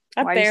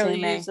 I barely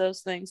use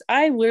those things.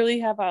 I literally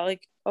have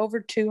like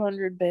over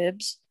 200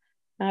 bibs.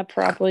 I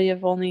probably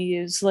have only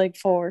used like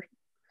 4.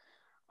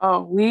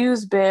 Oh, we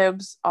use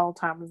bibs all the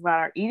time. We've got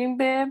our eating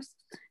bibs,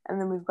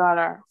 and then we've got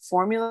our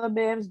formula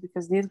bibs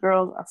because these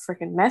girls are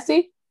freaking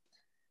messy.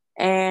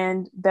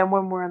 And then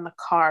when we're in the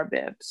car,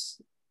 bibs.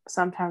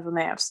 Sometimes when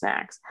they have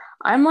snacks.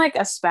 I'm like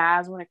a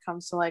spaz when it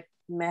comes to like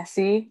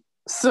messy.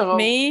 So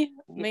me,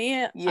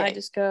 I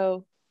just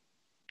go,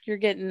 you're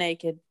getting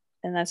naked,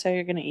 and that's how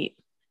you're gonna eat.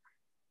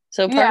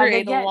 So Parker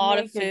ate a lot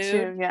of food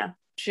too,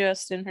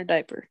 just in her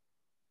diaper.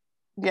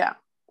 Yeah,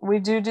 we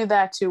do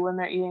that too when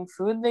they're eating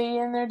food they eat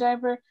in their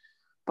diaper.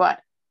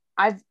 But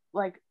I've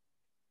like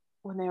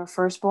when they were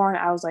first born,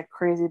 I was like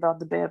crazy about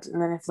the bibs.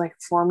 And then if like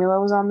formula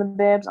was on the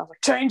bibs, I was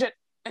like, change it.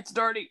 It's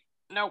dirty.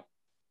 Nope.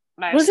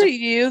 Was it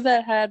you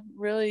that had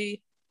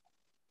really...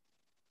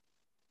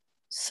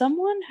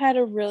 Someone had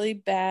a really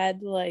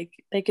bad,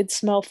 like, they could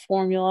smell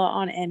formula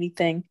on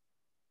anything.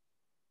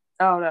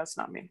 Oh, that's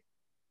not me.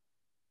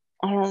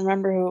 I don't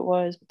remember who it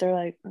was, but they're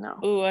like, No.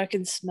 "Ooh, I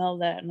can smell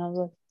that." And I was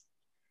like,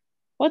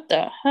 what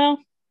the hell?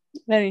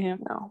 Anyhow.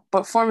 No,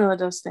 but formula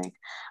does stink.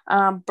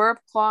 Burp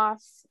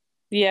cloth.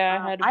 Yeah,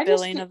 I had a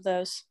billion of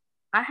those.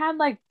 I had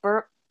like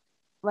burp,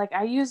 like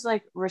I used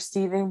like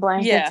receiving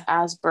blankets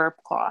as burp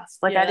cloths.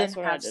 Like I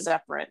didn't have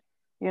separate,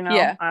 you know?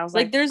 Yeah. I was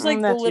like there's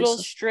like the little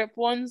useless. strip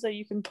ones that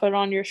you can put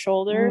on your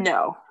shoulder.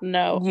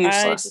 No.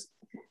 Useless.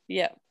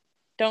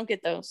 Don't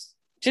get those.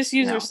 Just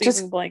use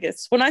receiving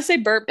blankets. When I say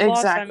burp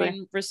cloths, I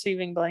mean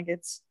receiving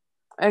blankets.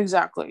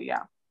 Exactly,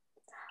 yeah.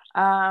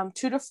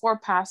 2 to 4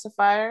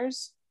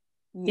 pacifiers.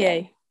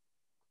 Yay.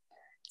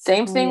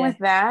 Same thing with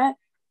that.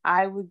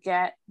 I would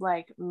get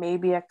like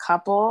maybe a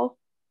couple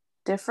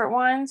different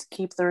ones,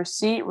 keep the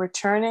receipt,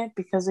 return it,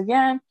 because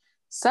again,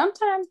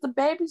 sometimes the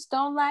babies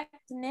don't like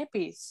the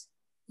nippies.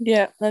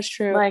 Yeah, that's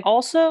true. Like,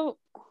 also,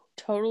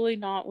 totally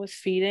not with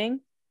feeding,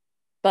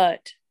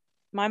 but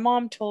my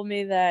mom told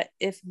me that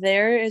if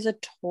there is a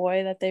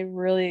toy that they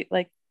really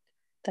like,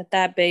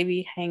 that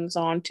baby hangs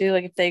on to,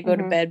 like if they go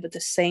to bed with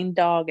the same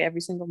dog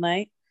every single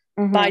night,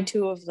 buy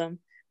 2 of them,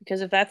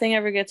 because if that thing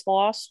ever gets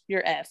lost,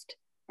 you're effed.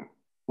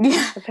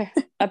 Yeah.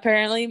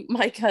 Apparently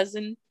my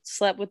cousin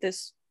slept with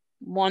this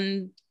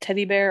one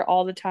teddy bear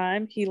all the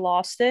time. He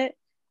lost it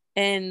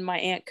and my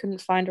aunt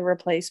couldn't find a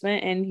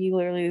replacement, and he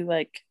literally,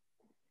 like,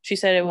 she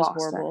said it was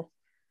horrible.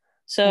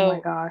 So, oh my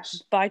gosh,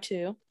 buy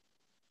 2.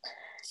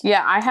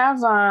 Yeah, I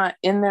have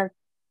in their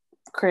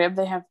crib,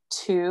 they have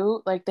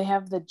 2, like they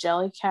have the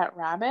Jellycat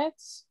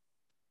rabbits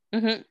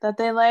that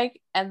they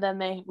like, and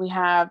then we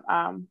have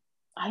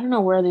I don't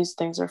know where these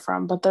things are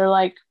from, but they're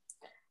like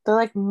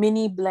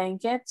mini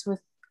blankets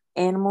with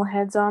animal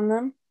heads on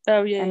them.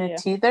 Oh yeah, and a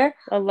teether.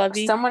 I love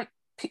you.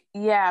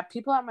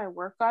 People at my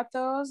work got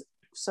those,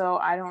 so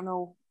I don't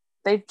know.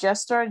 They've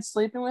just started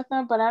sleeping with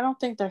them, but I don't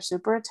think they're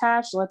super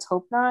attached. Let's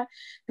hope not,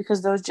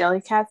 because those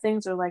Jellycat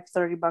things are like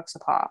 $30 a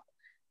pop.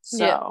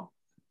 So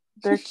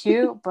they're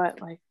cute,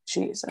 but like,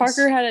 Jesus.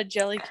 Parker had a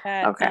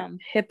Jellycat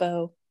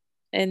hippo,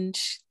 and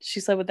she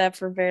slept with that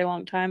for a very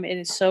long time. It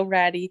is so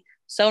ratty,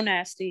 so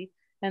nasty.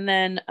 And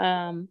then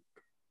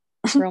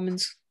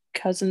Roman's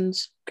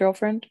cousin's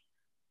girlfriend,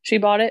 she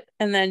bought it,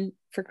 and then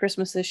for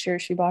Christmas this year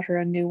she bought her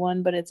a new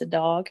one, but it's a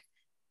dog.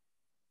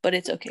 But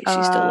it's okay,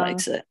 she still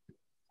likes it.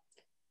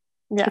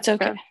 Yeah, it's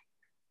okay.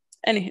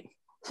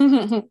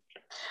 Anywho.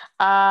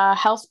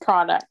 Health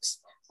products.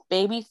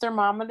 Baby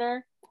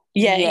thermometer.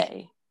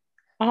 Yay.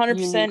 100%.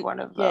 You need one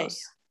of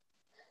those.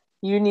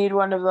 You need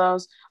one of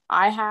those.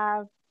 I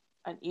have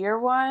an ear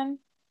one.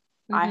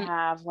 I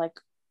have like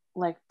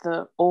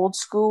the old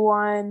school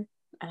one,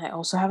 and I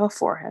also have a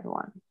forehead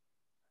one.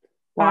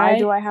 Why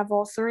do I have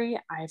all 3?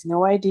 I have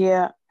no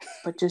idea,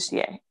 but just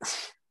yay.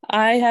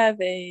 I have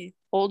a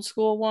old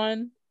school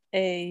one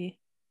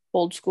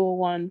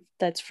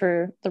that's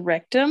for the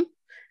rectum.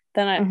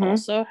 Then I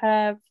also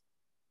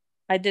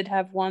I did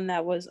have one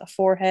that was a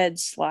forehead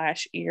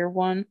 / ear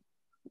one.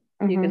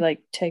 You could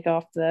like take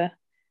off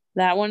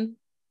that one.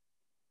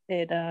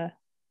 It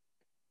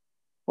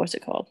what's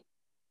it called?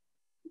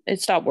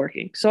 It stopped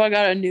working. So I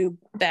got a new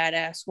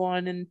badass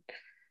one, and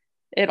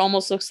it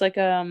almost looks like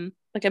a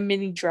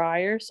mini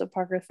dryer. So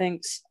Parker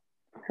thinks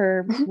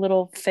her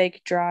little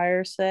fake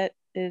dryer set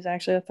is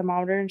actually a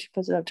thermometer, and she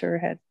puts it up to her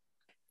head.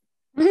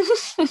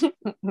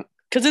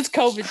 Because it's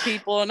COVID,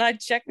 people, and I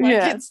check my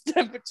kid's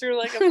temperature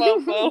like a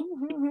fofo.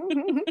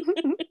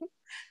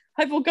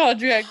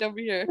 Hypochondriac over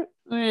here.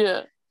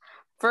 Yeah.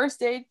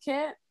 First aid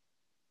kit.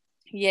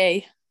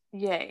 Yay.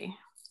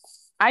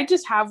 I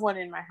just have one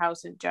in my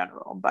house in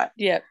general, but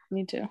yeah,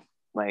 me too.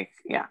 Like,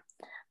 yeah.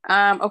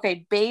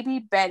 Okay, baby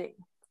bedding.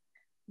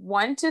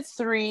 1 to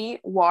 3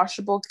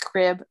 washable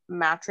crib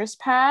mattress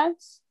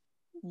pads.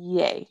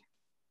 Yay.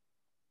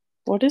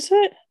 What is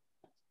it?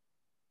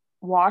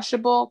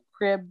 Washable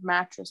crib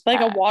mattress pad.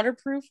 Like a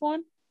waterproof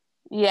one?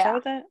 Yeah. Is that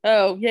what that?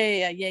 Oh,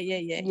 yeah.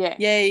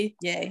 Yay.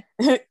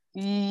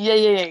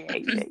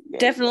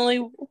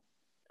 Definitely,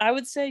 I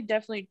would say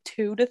definitely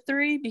 2 to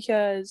 3,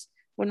 because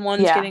when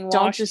one's getting washed,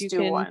 don't just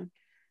do one.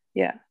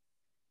 Yeah.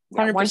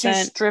 100%. Once you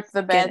strip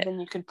the bed, then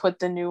you can put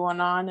the new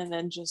one on and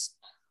then just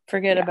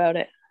forget about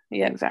it.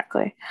 Yeah,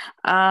 exactly.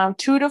 2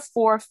 to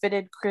 4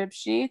 fitted crib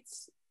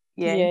sheets.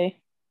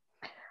 Yay.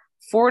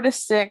 4 to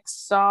 6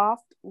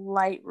 soft,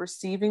 light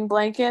receiving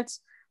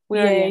blankets. We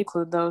already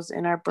include those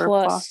in our burp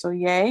cloth, so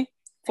yay.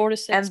 4 to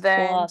 6 and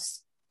then,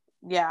 plus.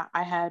 Yeah,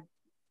 I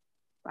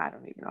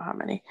don't even know how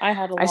many. I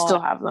had a lot. I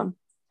still have them.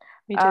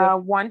 Me too.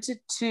 1 to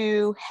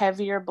 2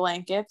 heavier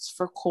blankets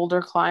for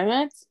colder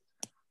climates.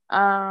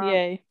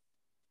 Yay.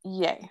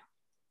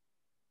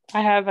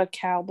 I have a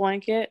cow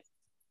blanket.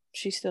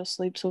 She still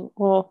sleeps with,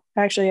 well,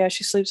 actually, yeah,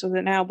 she sleeps with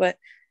it now, but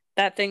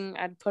that thing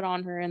I'd put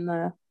on her in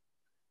the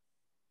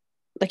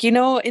Like, you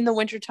know, in the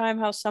wintertime,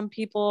 how some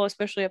people,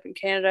 especially up in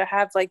Canada,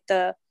 have like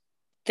the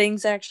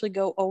things that actually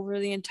go over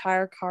the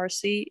entire car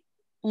seat.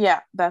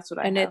 Yeah, that's what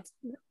I And have. it's,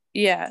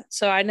 yeah.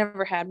 So I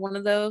never had one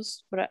of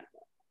those, but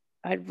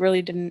I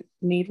really didn't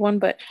need one.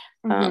 But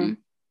Mm-hmm.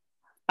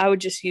 I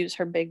would just use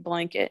her big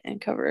blanket and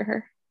cover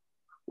her.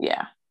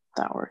 Yeah,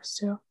 that works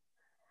too.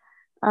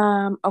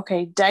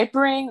 Okay,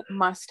 diapering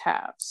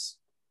must-haves.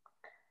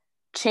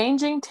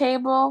 Changing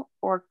table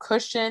or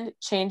cushioned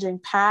changing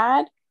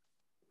pad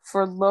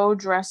for low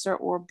dresser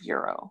or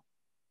bureau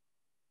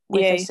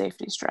with a Yay.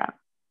 safety strap.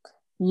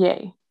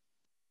 Yay.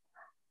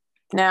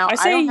 Now, I I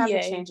say don't have a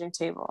yay. changing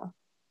table.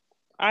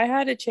 I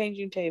had a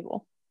changing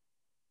table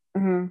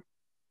Mm-hmm.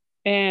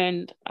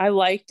 and I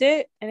liked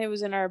it, and it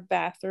was in our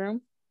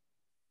bathroom.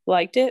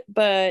 Liked it,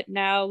 but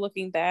now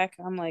looking back,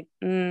 I'm like,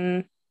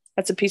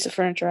 that's a piece of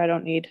furniture I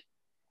don't need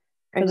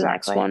for the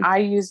next Exactly. one.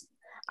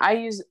 I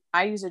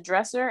use a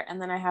dresser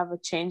and then I have a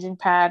changing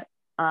pad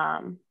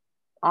on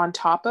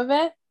top of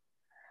it.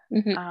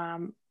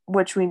 Mm-hmm.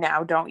 Which we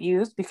now don't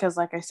use because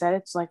like I said,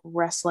 it's like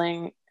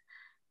wrestling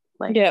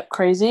like Yep.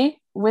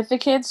 crazy with the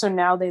kids. So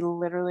now they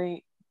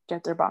literally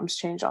get their bottoms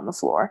changed on the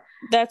floor.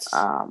 That's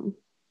why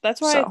I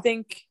So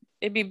think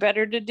it'd be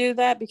better to do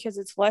that, because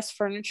it's less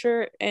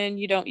furniture and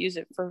you don't use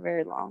it for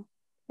very long.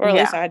 Or at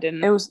least yeah, I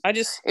didn't. I it was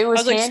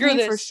was like, screw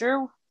handy for this, sure.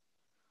 on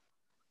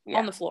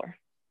Yeah, the floor.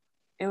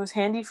 it was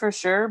handy for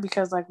sure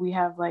because like we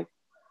have like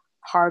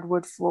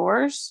hardwood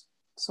floors,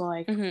 so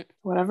like Mm-hmm.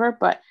 whatever.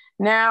 But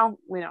now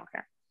we don't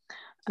care.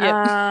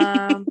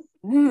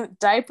 Yep.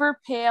 Diaper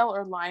pail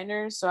or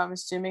liners. So I'm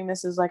assuming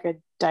this is like a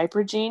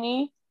diaper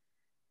genie.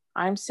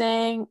 I'm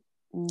saying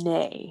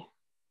nay.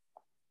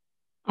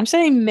 I'm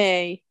saying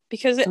May,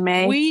 because we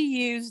May.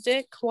 used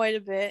it quite a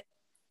bit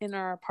in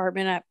our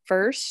apartment at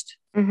first.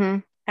 Mm-hmm.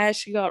 As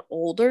she got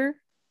older,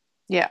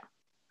 Yeah.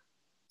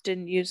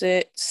 didn't use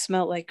it,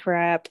 smelled like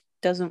crap,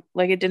 doesn't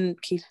like it,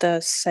 didn't keep the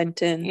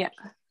scent in. Yeah.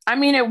 I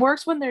mean, it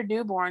works when they're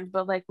newborns,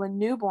 but like when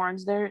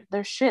newborns,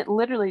 their shit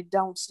literally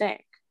don't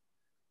stink.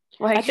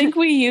 Like I think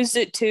we used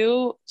it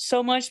too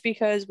so much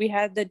because we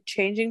had the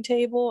changing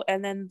table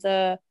and then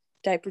the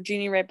diaper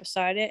genie right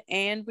beside it,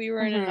 and we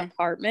were in an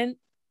apartment.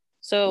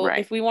 So right.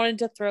 if we wanted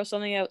to throw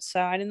something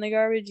outside in the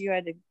garbage, you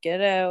had to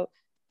get out,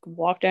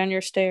 walk down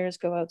your stairs,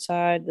 go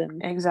outside, then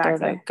throw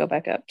it out, go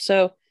back up.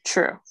 So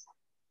true.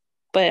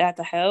 But at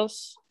the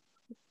house,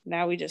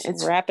 now we just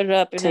It's wrap it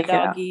up in a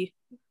doggy,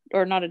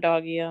 or not a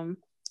doggy,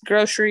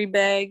 grocery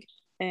bag,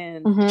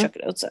 and chuck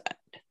it outside.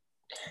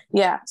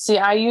 Yeah. See,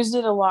 I used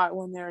it a lot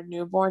when they're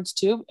newborns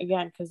too,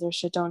 again, because their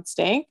shit don't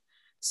stink.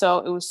 So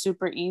it was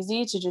super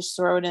easy to just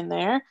throw it in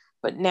there.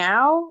 But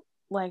now,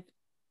 like,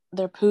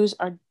 their poos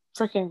are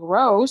freaking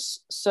gross.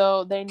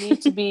 So they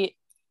need to be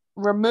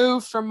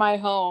removed from my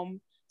home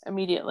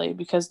immediately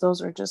because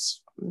those are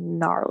just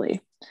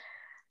gnarly.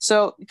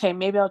 So, okay,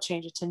 maybe I'll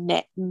change it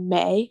to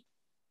May.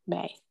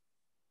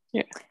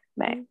 Yeah.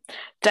 May.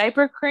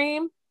 Diaper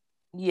cream,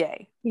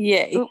 yay.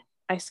 Yay. Oop,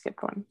 I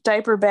skipped one.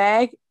 Diaper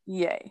bag,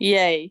 yay.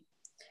 Yay.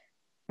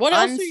 What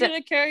else are you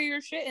gonna carry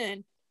your shit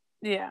in?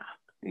 Yeah,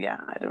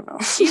 I don't know.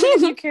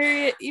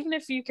 even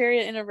if you carry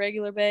it in a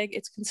regular bag,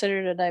 it's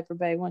considered a diaper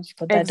bag once you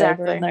put that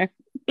diaper in there.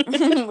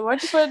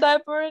 Once you put a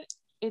diaper in,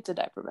 it's a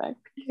diaper bag.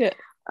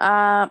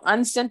 Yeah.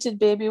 Unscented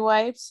baby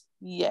wipes,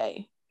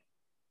 yay.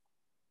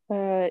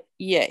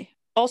 Yay.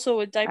 Also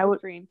with diaper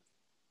cream.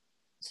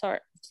 Sorry,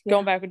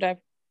 going back with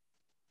diaper.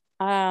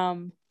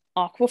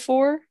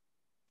 Aquaphor,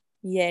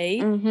 yay.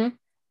 Mm-hmm.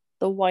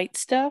 The white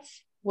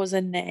stuff was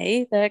a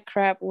nay. That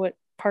crap,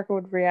 Parker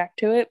would react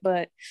to it,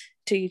 but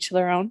to each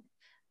their own.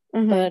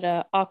 Mm-hmm.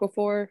 But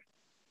Aquaphor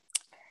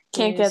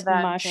can't get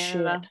that in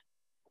Canada. Shit.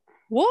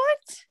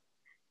 What?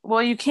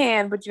 Well, you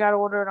can, but you got to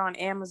order it on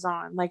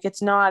Amazon. Like,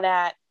 it's not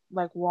at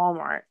like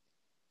Walmart.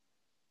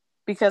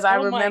 Because I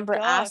remember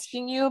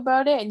asking you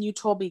about it, and you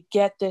told me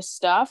get this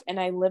stuff, and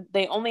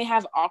they only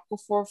have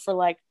Aquaphor for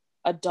like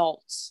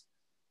adults,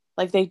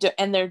 like they do,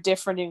 and they're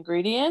different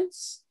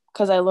ingredients.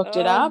 Because I looked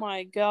it up. Oh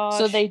my gosh!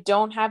 So they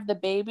don't have the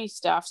baby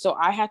stuff. So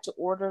I had to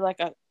order like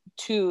a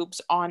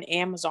tubes on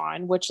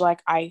Amazon, which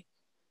like I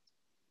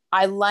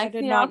like the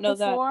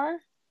Aquaphor,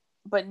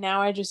 but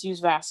now I just use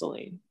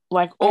Vaseline,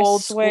 like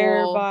old school. I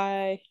swear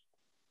by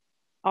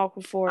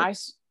Aquaphor.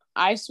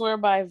 I swear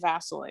by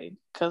Vaseline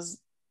because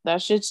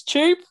that shit's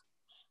cheap.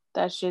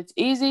 That shit's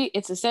easy.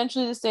 It's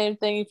essentially the same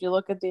thing. If you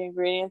look at the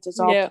ingredients, it's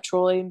all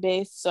petroleum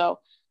based. So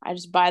I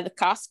just buy the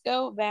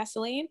Costco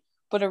Vaseline.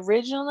 But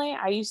originally,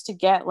 I used to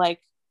get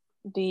like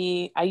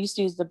I used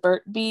to use the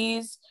Burt's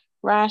Bees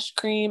rash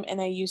cream,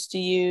 and I used to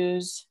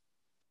use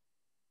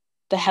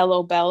the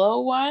Hello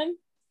Bello one.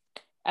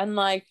 And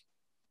like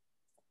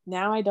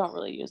now I don't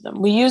really use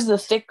them. We use the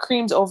thick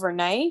creams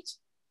overnight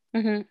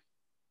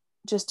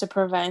just to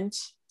prevent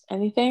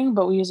anything,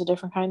 but we use a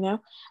different kind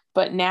now.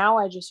 But now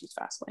I just use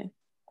Vaseline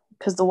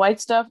because the white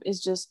stuff is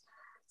just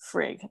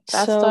frig.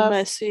 That so stuff,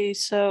 messy.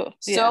 So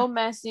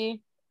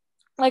messy.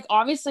 Like,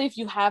 obviously, if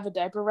you have a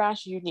diaper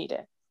rash, you need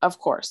it, of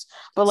course.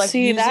 But like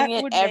using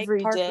it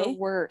every day,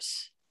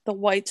 worse. The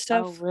white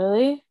stuff. Oh,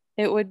 really?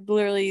 It would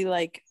literally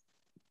like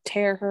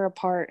tear her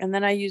apart. And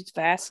then I used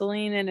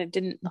Vaseline and it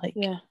didn't like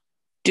Yeah.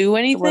 do It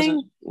anything.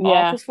 wasn't.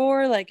 Yeah.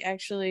 Aquaphor, like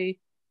actually,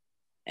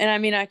 and I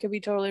mean, I could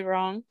be totally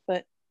wrong,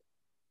 but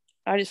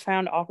I just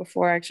found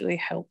Aquaphor actually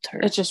helped her.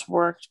 It just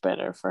worked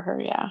better for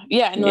her. Yeah.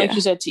 Yeah. And like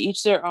you said, to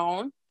each their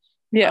own.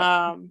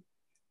 Yeah.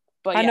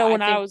 But I yeah, know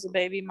when I was a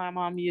baby, my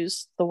mom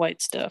used the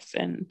white stuff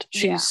and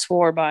she Yeah.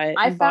 swore by it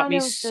I and bought found me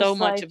it was so just,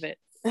 much like- of it.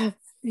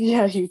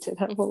 Yeah, you did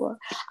have a lot.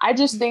 I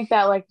just think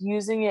that like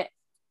using it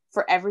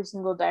for every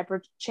single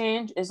diaper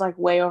change is like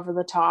way over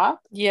the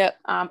top. Yep.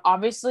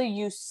 Obviously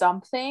use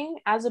something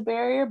as a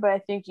barrier, but I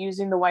think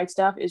using the white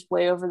stuff is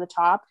way over the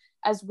top.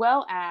 As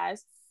well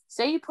as,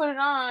 say you put it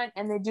on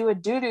and they do a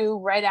doo-doo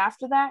right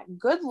after that,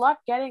 good luck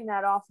getting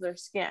that off their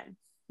skin.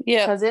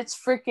 Yeah. Because it's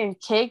freaking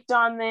caked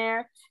on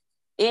there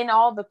in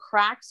all the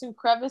cracks and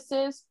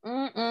crevices.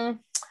 No.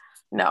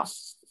 Yep.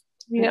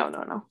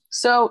 No.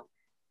 So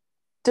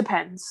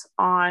depends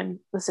on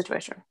the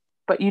situation,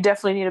 but you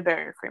definitely need a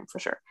barrier cream for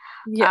sure.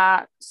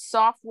 Yeah.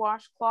 Soft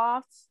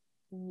washcloths,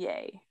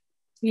 yay.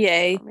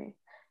 Yay.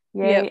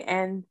 Yay. Yep.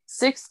 And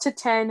 6 to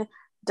 10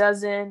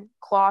 dozen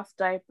cloth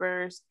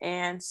diapers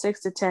and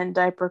 6 to 10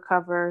 diaper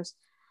covers.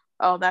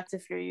 Oh, that's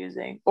if you're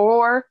using.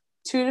 Or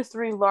 2 to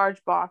 3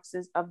 large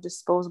boxes of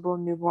disposable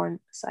newborn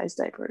size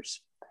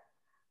diapers.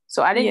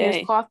 So I didn't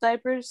use cloth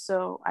diapers,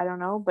 so I don't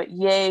know, but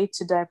yay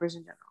to diapers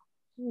in general.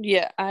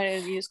 Yeah, I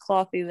didn't use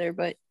cloth either,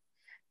 but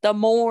the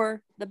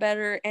more, the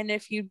better. And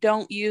if you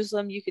don't use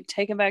them, you could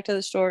take them back to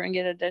the store and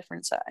get a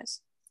different size.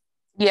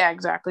 Yeah,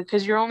 exactly.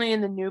 Because you're only in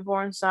the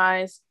newborn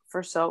size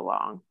for so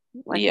long.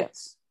 Like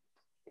it's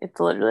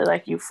literally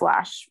like you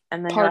flash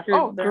and then Parker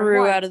you're like, they're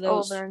grew in out of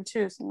those. They're in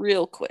twos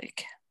real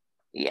quick.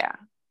 Yeah.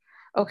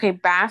 Okay,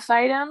 bath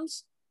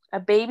items. A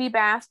baby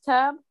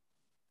bathtub.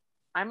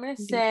 I'm gonna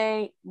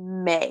say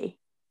May.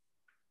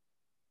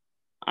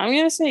 I'm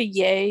gonna say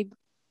yay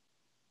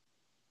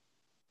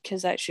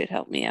because that should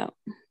help me out.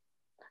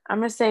 I'm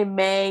gonna say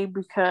May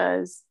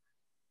because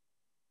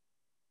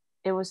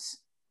it was,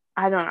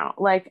 I don't know,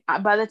 like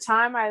by the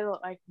time I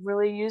like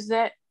really used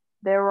it,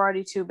 they were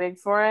already too big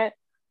for it,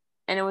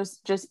 and it was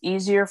just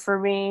easier for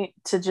me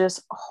to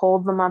just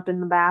hold them up in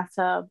the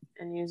bathtub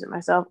and use it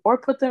myself, or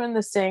put them in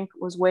the sink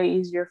was way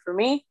easier for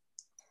me.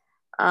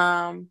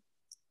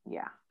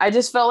 Yeah, I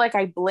just felt like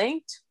I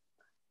blinked,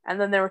 and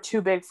then they were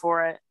too big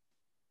for it,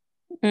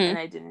 and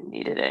I didn't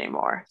need it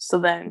anymore. So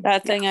then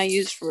that thing I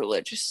used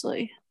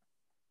religiously.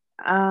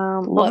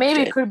 But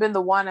maybe it could have been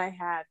the one I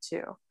had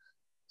too.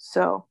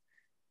 So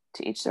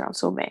to each their own.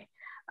 So May.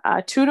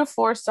 2 to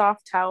 4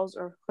 soft towels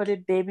or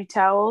hooded baby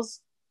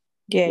towels.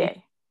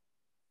 Yay.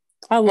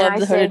 I love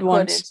the hooded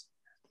ones.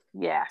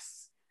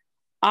 Yes.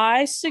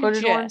 I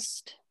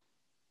suggest.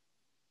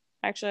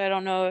 Actually, I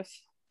don't know.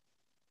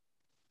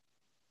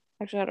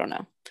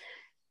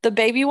 The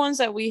baby ones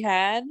that we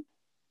had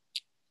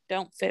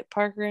don't fit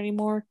Parker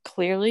anymore,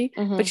 clearly.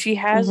 Mm-hmm. But she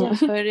has a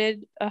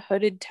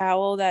hooded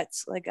towel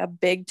that's like a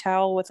big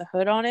towel with a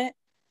hood on it.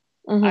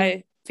 Mm-hmm.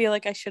 I feel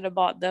like I should have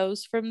bought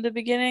those from the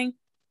beginning.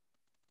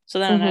 So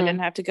then I didn't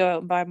have to go out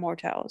and buy more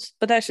towels.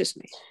 But that's just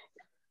me.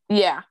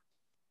 Yeah.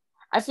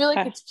 I feel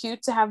like it's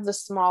cute to have the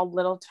small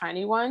little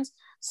tiny ones.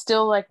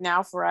 Still, like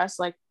now for us,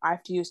 like I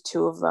have to use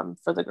 2 of them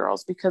for the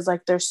girls because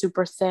like they're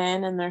super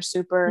thin and they're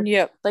super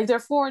like they're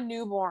for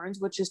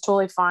newborns, which is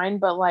totally fine,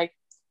 but like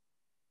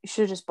you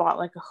should have just bought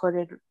like a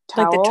hooded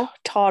towel. Like the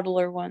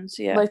toddler ones,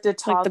 yeah. Like the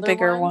toddler like the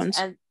bigger ones.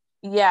 And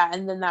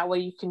and then that way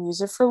you can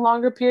use it for a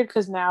longer period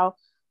because now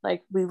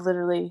like we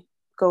literally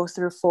go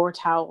through 4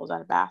 towels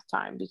at a bath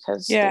time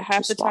because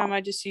half the time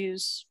I just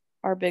use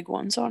our big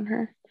ones on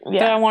her. Yeah,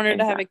 but I wanted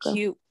to have a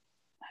cute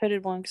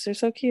hooded one because they're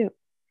so cute.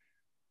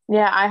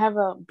 Yeah, I have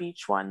a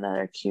beach one that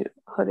are cute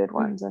hooded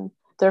ones, and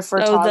they're for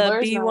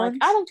toddlers. The bee ones?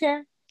 Like, I don't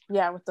care.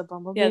 Yeah, with the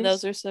bumblebees. Yeah,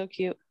 those are so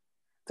cute.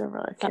 They're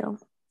really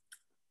cute.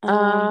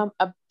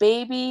 A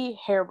baby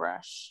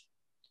hairbrush.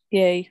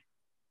 Yay,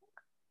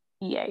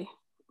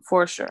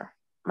 for sure.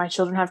 My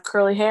children have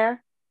curly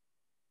hair.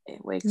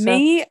 It wakes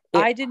up.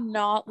 I did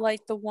not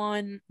like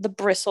the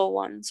bristle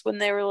ones when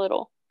they were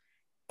little.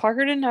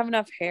 Parker didn't have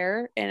enough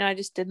hair, and I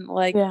just didn't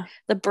like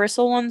the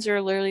bristle ones.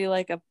 Are literally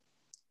like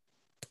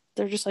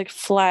they're just like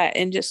flat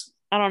and just,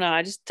 I don't know.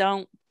 I just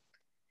don't.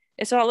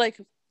 It's not like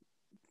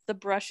the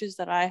brushes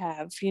that I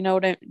have. Do you know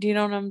what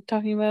I'm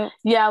talking about?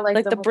 Yeah,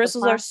 like the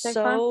bristles are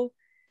so.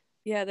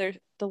 Yeah, they're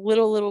the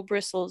little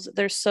bristles.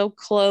 They're so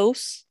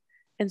close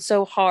and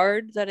so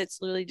hard that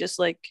it's literally just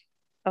like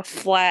a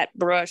flat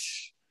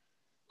brush.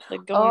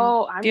 Like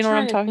going. I'm do you know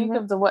trying what I'm talking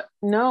about? Of the what?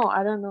 No,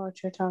 I don't know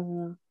what you're talking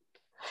about.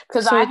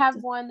 Because I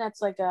have one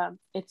that's like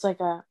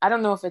I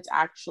don't know if it's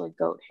actually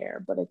goat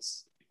hair, but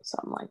it's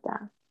something like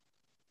that.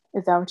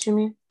 Is that what you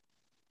mean?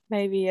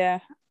 Maybe, yeah.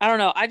 I don't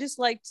know. I just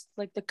liked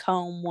like the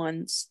comb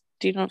ones.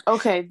 Do you know?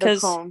 Okay, the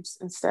combs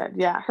instead.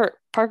 Yeah.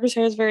 Parker's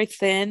hair is very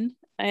thin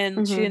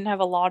and she didn't have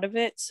a lot of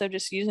it. So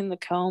just using the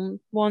comb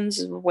ones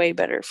is way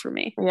better for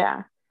me.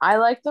 Yeah. I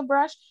like the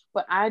brush,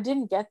 but I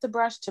didn't get the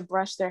brush to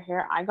brush their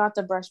hair. I got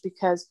the brush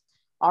because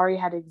Ari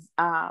had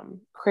a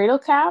cradle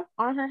cap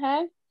on her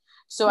head.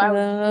 So I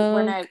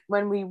would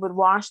when we would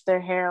wash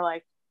their hair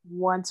like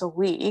once a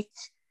week,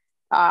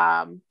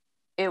 I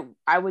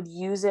would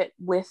use it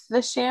with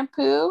the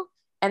shampoo,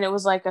 and it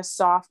was like a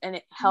soft, and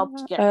it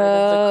helped get rid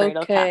of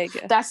the cradle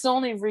cap. That's the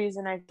only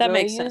reason I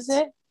really use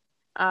it.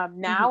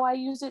 Now I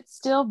use it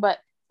still, but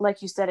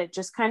like you said, it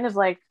just kind of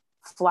like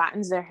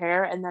flattens their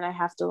hair, and then I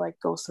have to like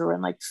go through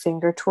and like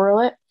finger twirl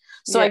it.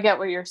 So I get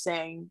what you're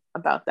saying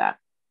about that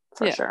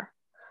for sure.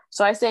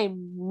 So I say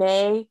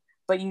May,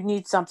 but you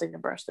need something to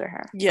brush their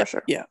hair. Yeah, for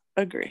sure. Yeah,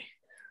 agree.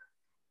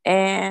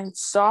 And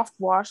soft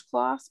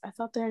washcloths. I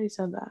thought they already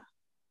said that.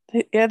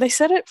 They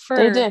said it for.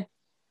 They did.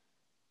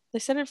 They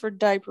said it for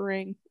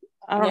diapering.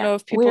 I don't know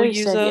if people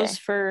use those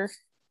for.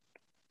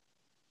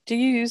 Do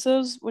you use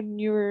those when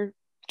you were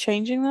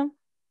changing them?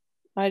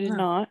 I did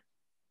not.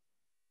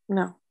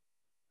 No,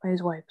 I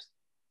use wipes.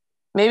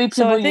 Maybe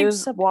people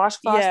use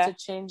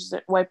washcloths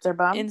to wipe their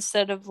bum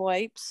instead of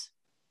wipes.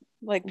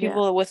 Like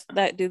people with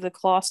that do the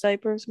cloth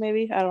diapers,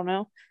 maybe. I don't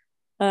know.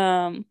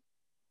 But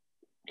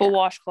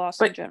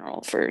washcloths in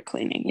general for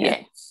cleaning.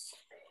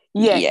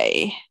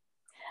 Yay.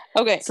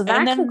 Okay. So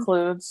that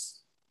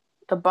concludes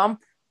the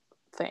bump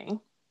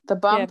thing. The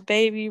bump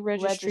baby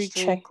registry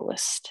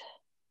checklist.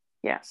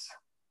 Yes.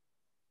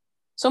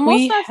 So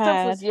most of that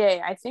stuff was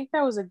yay. I think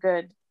that was a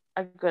good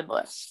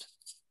list.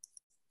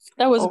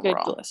 That was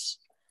overall. A good list.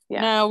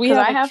 Yeah. Now we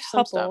have a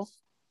couple.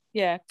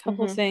 Yeah, a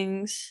couple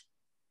things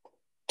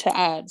to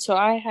add. So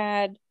I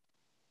had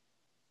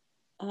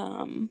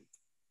a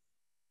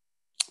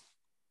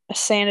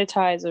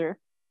sanitizer,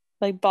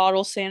 like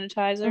bottle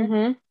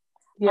sanitizer.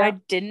 I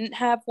didn't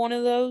have one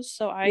of those,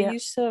 so I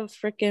used to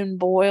freaking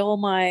boil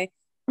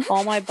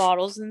all my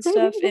bottles and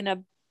stuff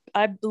in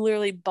I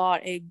literally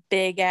bought a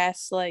big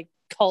ass like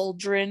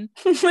cauldron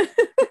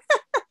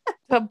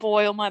to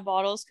boil my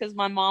bottles because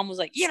my mom was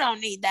like, "You don't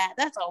need that.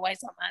 That's a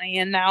waste of money."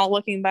 And now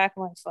looking back,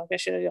 I'm like, "Fuck, I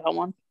should have got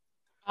one."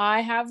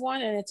 I have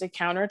one, and it's a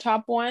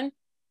countertop one.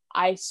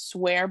 I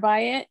swear by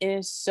it. It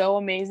is so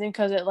amazing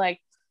because it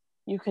like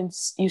you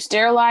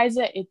sterilize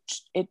it.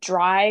 It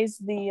dries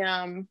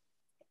the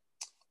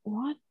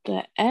what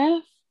the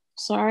F?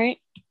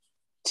 Sorry,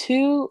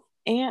 2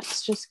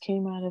 ants just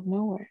came out of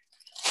nowhere.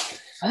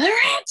 Are there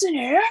ants in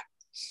here?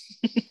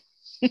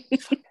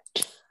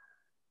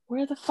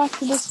 Where the fuck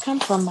did this come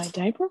from? My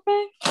diaper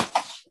bag?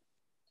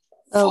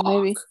 Oh,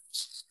 maybe.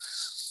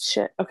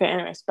 Shit. Okay,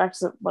 anyways, back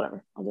to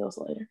whatever. I'll deal with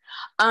it later.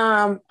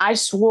 I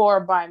swore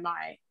by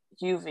my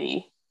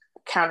UV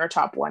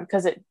countertop one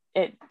because it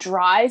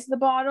dries the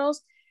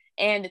bottles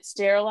and it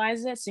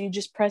sterilizes it. So you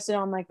just press it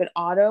on like an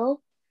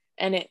auto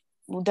and it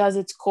does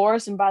its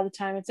course, and by the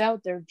time it's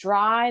out, they're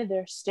dry,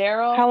 they're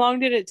sterile. How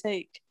long did it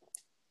take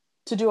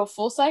to do a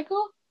full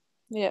cycle?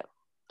 Yeah.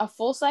 A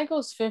full cycle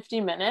is 50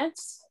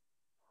 minutes.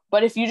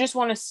 But if you just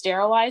want to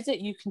sterilize it,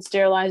 you can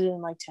sterilize it in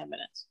like 10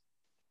 minutes.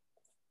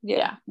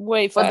 Yeah.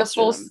 Way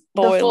faster.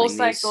 But the full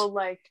cycle,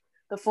 like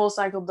the full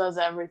cycle does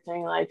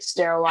everything, like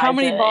sterilize it. How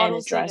many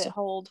bottles does it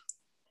hold?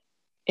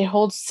 It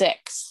holds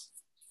 6.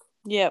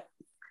 Yep.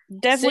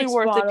 Definitely 6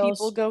 worth bottles, it.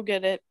 People go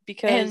get it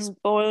because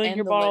boiling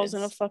your bottles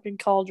in a fucking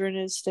cauldron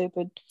is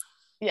stupid.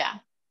 Yeah.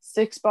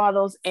 6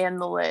 bottles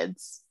and the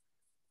lids.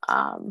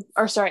 And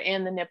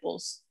the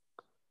nipples.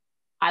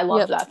 I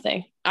love that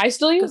thing. I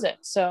still use it,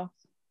 so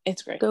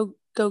it's great. Go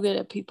get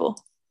it,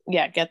 people.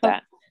 Yeah, get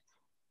that.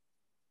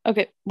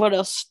 Okay, what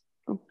else?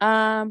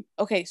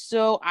 Okay,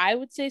 so I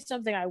would say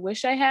something I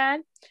wish I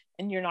had,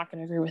 and you're not going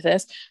to agree with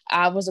this,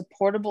 was a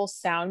portable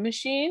sound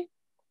machine.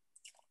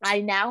 I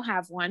now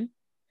have one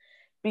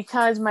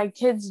because my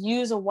kids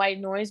use a white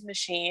noise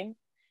machine,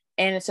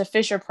 and it's a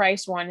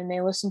Fisher-Price one, and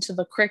they listen to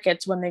the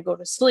crickets when they go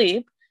to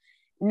sleep.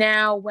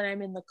 Now, when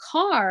I'm in the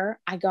car,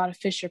 I got a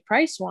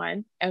Fisher-Price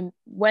one, and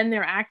when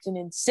they're acting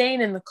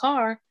insane in the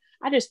car,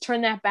 I just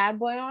turn that bad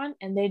boy on,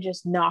 and they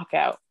just knock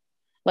out.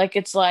 Like,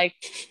 it's like,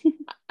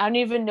 I don't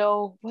even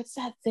know, what's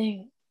that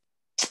thing?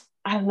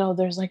 I don't know,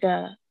 there's like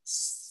a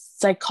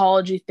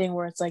psychology thing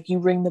where it's like you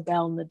ring the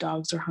bell and the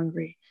dogs are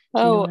hungry.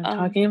 Do you know what I'm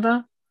talking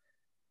about?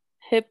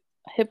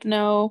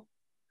 Hypno.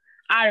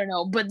 I don't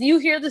know, but you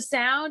hear the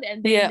sound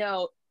and they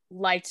know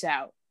lights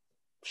out.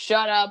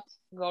 Shut up,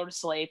 go to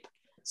sleep.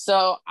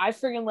 So I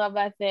freaking love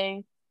that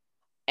thing,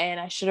 and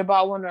I should have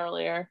bought one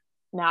earlier.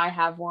 Now I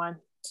have one.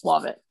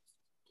 Love it.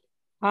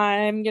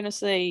 I'm going to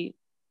say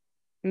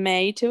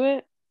May to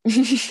it.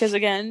 Because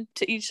again,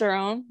 to each their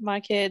own.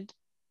 My kid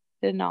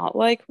did not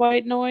like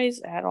white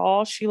noise at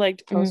all. She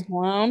liked Post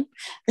Malone.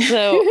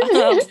 So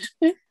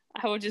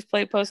I would just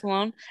play Post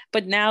Malone.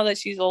 But now that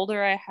she's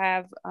older, I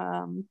have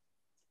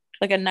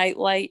like a night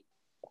light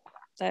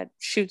that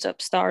shoots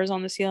up stars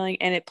on the ceiling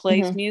and it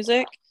plays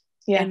music.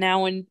 Yeah. And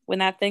now when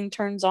that thing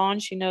turns on,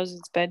 she knows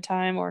it's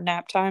bedtime or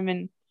nap time,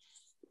 and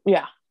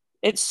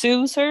it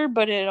soothes her,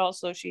 but it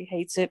also, she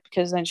hates it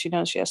because then she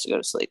knows she has to go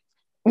to sleep.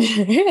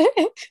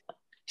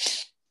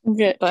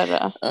 Okay.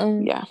 But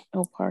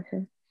Oh,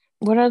 Parker.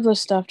 What other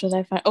stuff did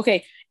I find?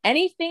 Okay,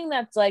 anything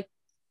that's like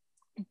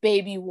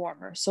baby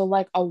warmer. So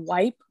like a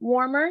wipe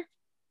warmer,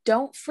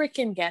 don't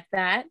freaking get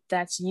that.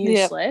 That's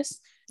useless.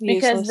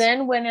 Because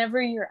then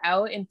whenever you're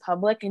out in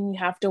public and you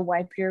have to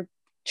wipe your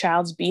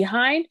child's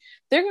behind,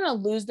 they're going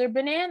to lose their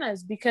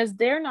bananas because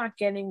they're not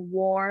getting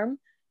warm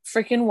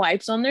freaking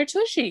wipes on their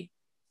tushy.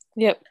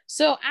 Yep.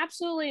 So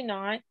absolutely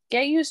not.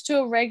 Get used to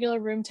a regular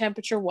room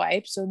temperature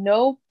wipe. So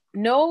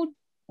no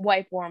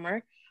wipe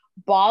warmer.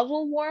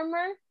 Bottle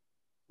warmer,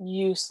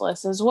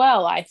 useless as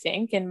well, I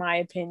think, in my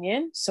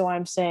opinion. So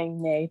I'm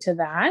saying nay to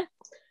that.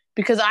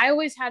 Because I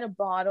always had a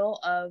bottle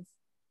of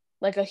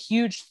like a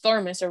huge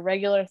thermos, a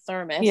regular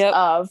thermos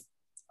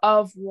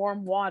of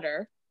warm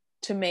water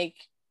to make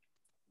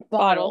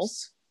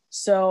bottles.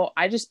 So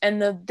I just,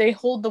 and they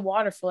hold the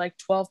water for like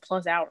 12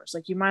 plus hours.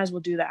 Like you might as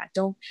well do that.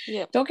 Don't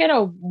get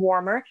a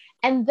warmer.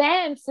 And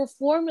then for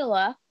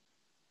formula,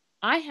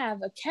 I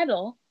have a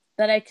kettle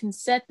that I can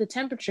set the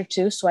temperature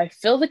to. So I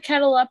fill the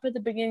kettle up at the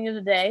beginning of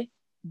the day,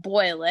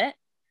 boil it,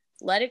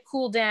 let it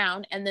cool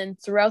down. And then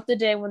throughout the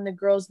day when the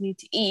girls need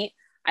to eat,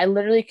 I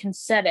literally can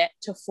set it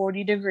to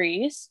 40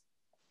 degrees.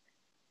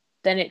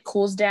 Then it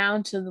cools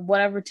down to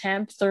whatever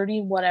temp,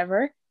 30,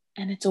 whatever.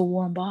 And it's a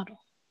warm bottle.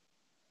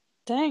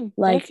 Dang.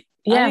 Like,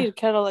 I need a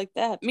kettle like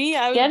that.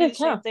 I would do the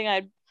same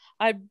thing.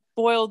 I'd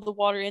boil the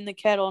water in the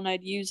kettle and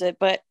I'd use it.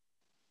 But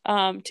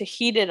to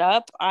heat it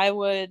up, I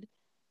would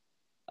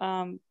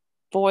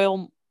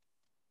boil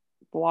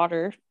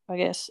water, I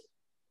guess.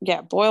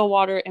 Yeah, boil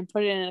water and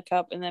put it in a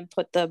cup and then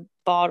put the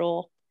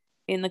bottle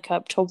in the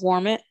cup to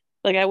warm it.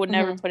 Like I would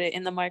never put it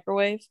in the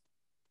microwave.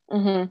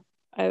 I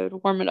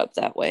would warm it up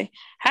that way.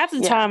 Half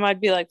the time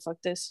I'd be like,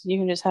 fuck this. You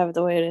can just have it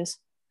the way it is.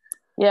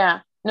 Yeah.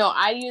 No,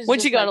 I use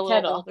once you got a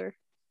little older.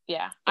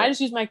 Yeah. I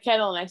just use my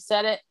kettle and I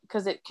set it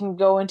because it can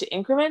go into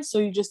increments. So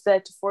you just set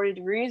it to 40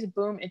 degrees.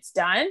 Boom, it's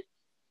done.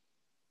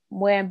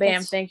 Wham,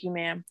 bam. Thank you,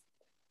 ma'am.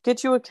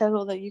 Get you a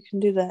kettle that you can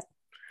do that.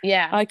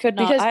 Yeah. I could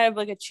not. I have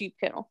like a cheap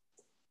kettle.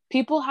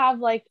 People have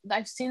like,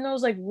 I've seen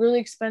those like really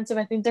expensive.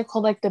 I think they're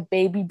called like the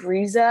Baby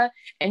Breeza.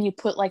 And you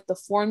put like the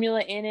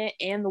formula in it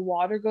and the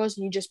water goes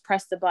and you just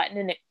press the button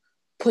and it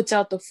puts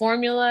out the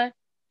formula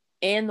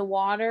and the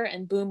water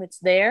and boom, it's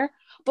there.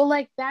 But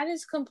like that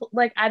is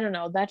like I don't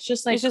know, that's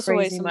just like, it's just crazy a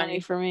waste of money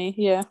for me.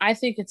 Yeah, I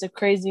think it's a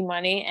crazy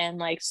money and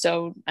like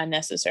so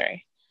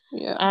unnecessary.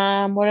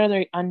 Yeah. What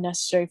other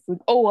unnecessary food?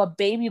 Oh, a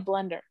baby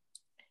blender.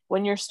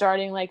 When you're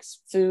starting like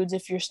foods,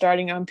 if you're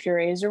starting on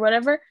purees or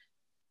whatever,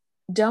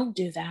 don't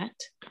do that.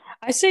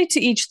 I say to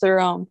each their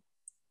own.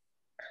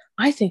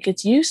 I think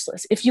it's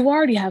useless. If you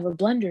already have a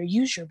blender,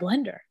 use your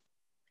blender.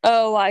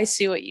 Oh, I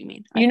see what you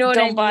mean. You know what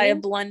I mean? Don't buy a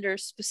blender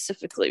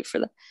specifically for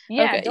the...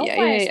 Yeah, okay, don't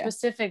buy a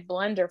specific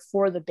blender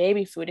for the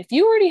baby food. If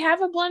you already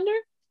have a blender,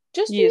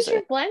 just use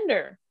your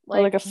blender.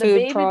 Like a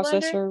food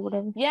processor or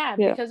whatever. Yeah,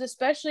 because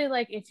especially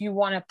like if you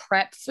want to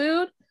prep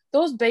food,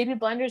 those baby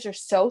blenders are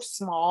so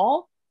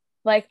small.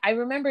 Like I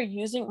remember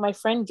my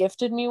friend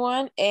gifted me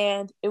one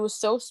and it was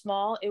so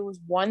small. It was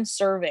one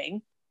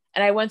serving.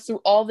 And I went through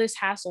all this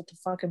hassle to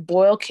fucking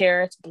boil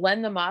carrots,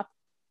 blend them up.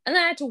 And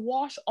then I had to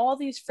wash all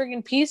these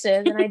friggin'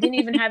 pieces and I didn't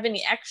even have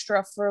any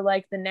extra for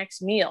like the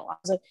next meal. I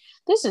was like,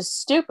 this is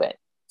stupid.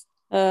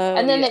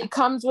 And then it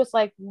comes with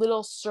like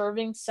little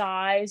serving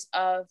size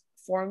of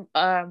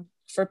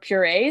for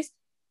purees.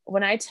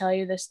 When I tell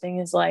you this thing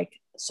is like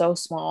so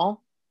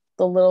small,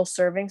 the little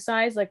serving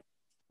size, like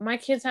my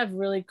kids have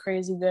really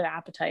crazy good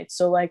appetites.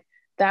 So like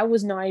that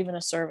was not even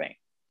a serving.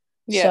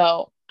 Yeah.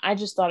 So I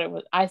just thought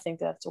I think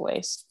that's a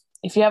waste.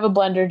 If you have a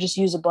blender, just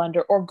use a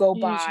blender or go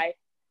buy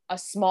a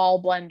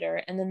small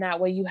blender and then that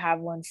way you have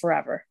one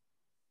forever.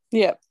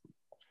 Yep.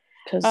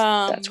 Because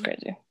that's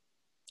crazy.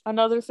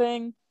 Another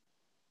thing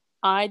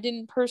I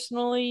didn't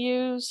personally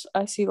use,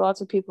 I see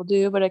lots of people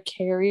do, but a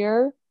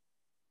carrier.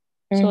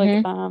 So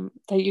like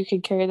that you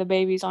can carry the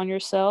babies on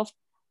yourself.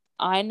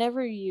 I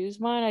never used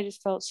mine. I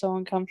just felt so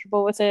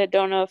uncomfortable with it.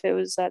 Don't know if it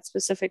was that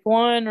specific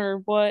one or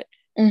what.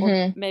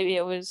 Or maybe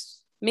it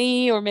was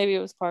me or maybe it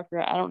was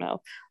Parker. I don't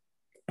know.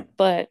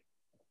 But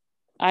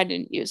I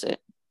didn't use it.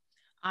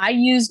 I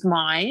used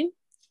mine.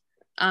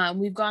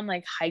 We've gone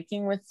like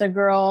hiking with the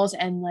girls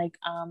and like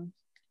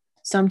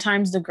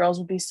sometimes the girls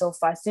would be so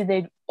fussy.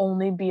 They'd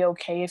only be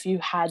okay if you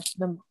had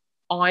them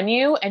on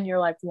you and you're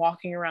like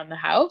walking around the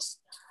house.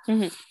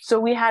 So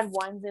we had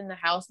ones in the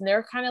house and they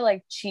were kind of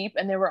like cheap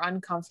and they were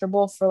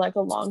uncomfortable for like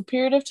a long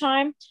period of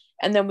time.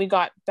 And then we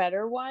got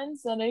better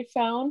ones that I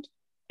found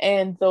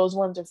and those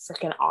ones are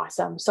freaking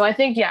awesome. So I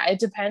think, yeah, it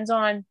depends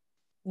on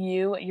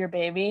you, your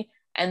baby.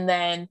 And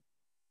then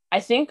I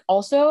think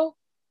also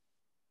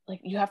like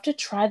you have to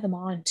try them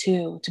on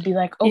too to be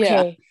like,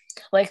 okay,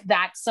 like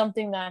that's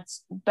something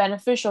that's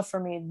beneficial for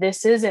me.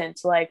 This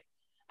isn't like,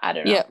 I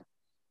don't know. Yeah.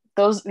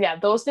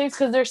 Those things,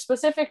 because they're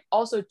specific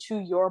also to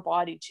your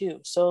body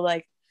too. So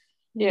like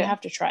you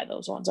have to try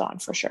those ones on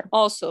for sure.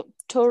 Also,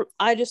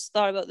 I just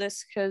thought about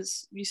this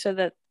because you said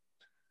that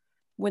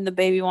when the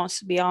baby wants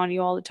to be on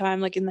you all the time,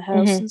 like in the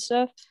house and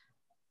stuff,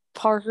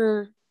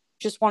 Parker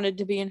just wanted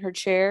to be in her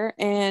chair,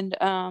 and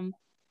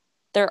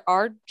there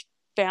are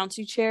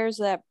bouncy chairs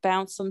that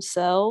bounce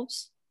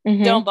themselves.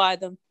 Don't buy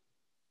them.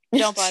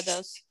 Don't buy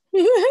those.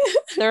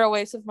 They're a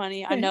waste of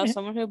money. I know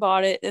someone who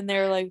bought it and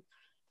they're like,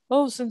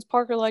 oh, since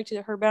Parker liked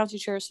her bouncy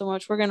chair so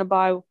much, we're gonna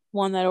buy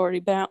one that already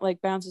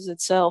bounces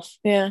itself.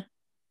 Yeah.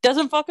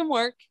 Doesn't fucking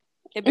work.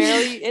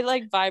 It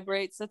like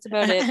vibrates. That's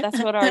about it.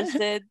 That's what ours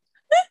did.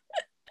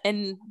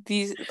 And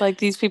these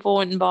people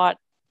went and bought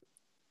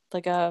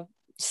like a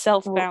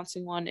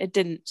self-bouncing one. It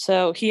didn't.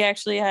 So he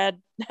actually had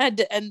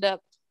to end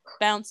up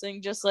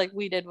bouncing just like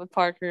we did with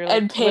Parker,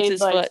 like, and paid with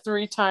his like foot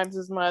 3 times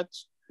as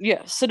much.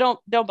 Yeah, so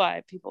don't buy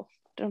it, people.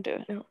 Don't do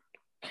it.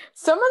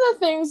 Some of the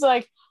things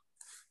like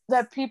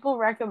that people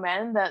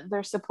recommend that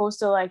they're supposed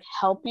to like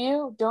help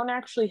you don't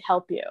actually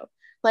help you.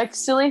 Like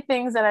silly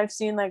things that I've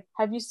seen, like,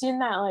 have you seen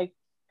that like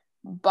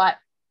butt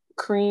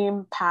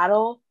cream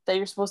paddle that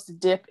you're supposed to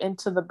dip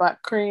into the butt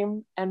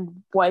cream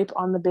and wipe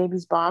on the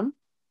baby's bum?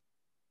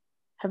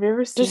 Have you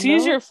ever seen Just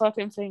use your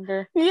fucking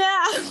finger.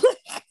 Yeah.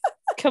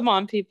 Come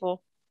on,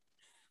 people.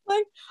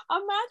 Like,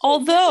 imagine.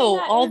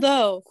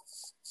 Although,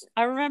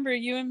 I remember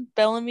you and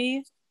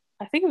Bellamy,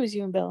 I think it was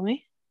you and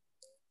Bellamy,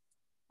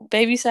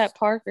 babysat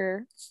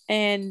Parker,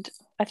 and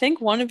I think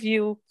one of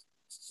you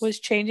was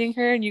changing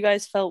her, and you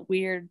guys felt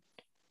weird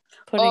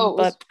putting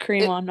butt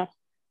cream on.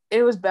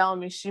 It was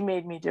Bellamy. She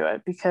made me do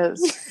it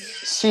because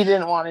she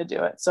didn't want to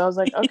do it. So I was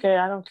like, okay,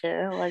 I don't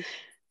care. Like,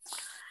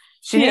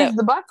 she needs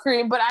the butt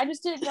cream, but I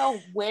just didn't know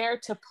where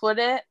to put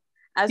it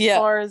as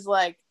far as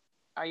like,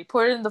 are you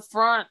putting it in the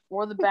front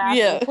or the back?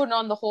 Are you putting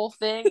on the whole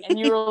thing? And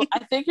I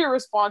think your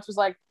response was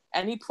like,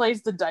 any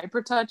place the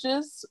diaper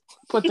touches,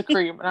 put the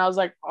cream. And I was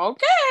like,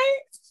 okay.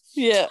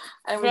 Yeah.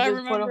 And we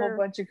just put a whole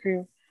bunch of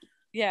cream.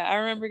 Yeah, I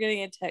remember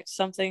getting a text,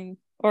 something,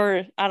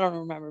 or I don't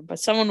remember, but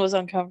someone was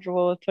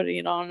uncomfortable with putting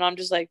it on. And I'm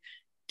just like,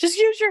 just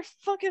use your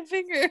fucking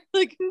finger.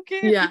 Like, who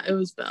cares? Yeah, it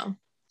was Belle.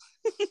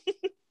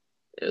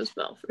 It was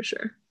Belle for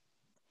sure.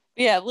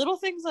 Yeah, little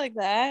things like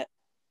that.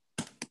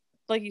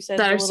 Like you said,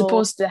 that are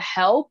supposed to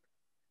help,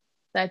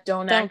 that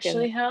don't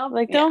actually help.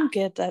 Like, don't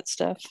get that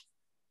stuff.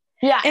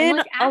 Yeah, and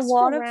like, ask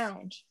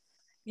around.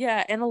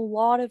 And a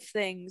lot of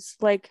things,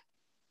 like,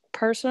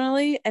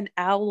 personally, an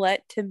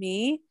owlet to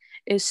me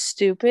is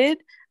stupid,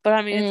 but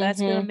I mean, if that's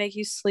gonna make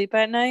you sleep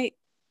at night,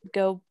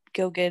 go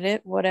get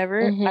it,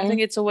 whatever. I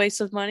think it's a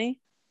waste of money,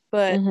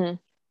 but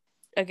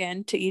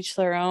again, to each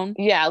their own.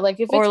 Yeah, like,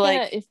 if it's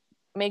gonna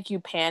make you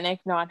panic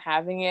not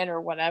having it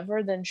or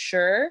whatever, then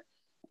sure.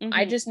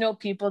 I just know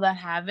people that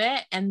have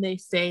it and they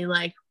say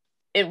like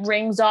it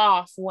rings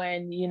off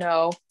when,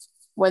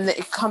 when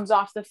it comes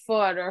off the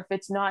foot, or if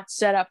it's not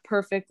set up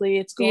perfectly,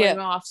 it's going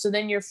off. So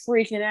then you're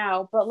freaking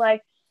out. But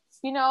like,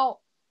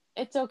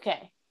 it's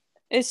okay.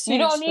 You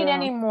don't need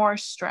any more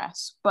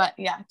stress. But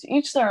yeah, to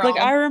each their own.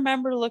 Like, I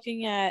remember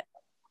looking at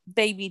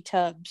baby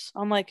tubs.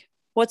 I'm like,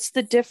 what's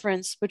the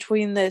difference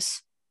between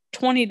this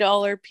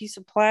 $20 piece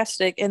of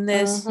plastic and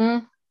this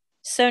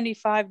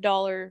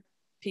 $75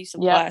 piece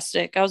of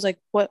plastic? I was like,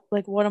 what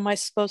am I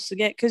supposed to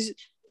get? Because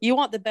you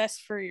want the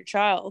best for your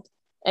child.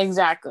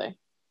 Exactly.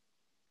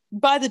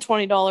 Buy the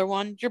 $20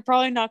 one. You're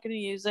probably not going to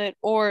use it,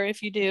 or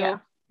if you do,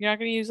 you're not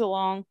going to use it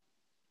long.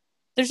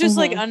 There's just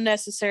like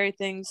unnecessary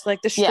things,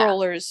 like the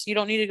strollers. You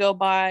don't need to go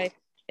buy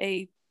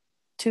a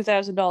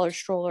 $2,000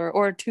 stroller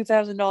or a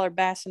 $2,000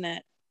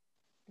 bassinet.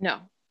 No,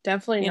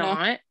 definitely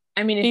not.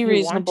 I mean, if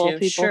you want to,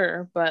 people.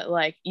 Sure, but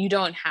like, you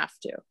don't have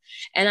to.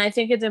 And I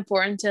think it's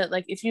important to,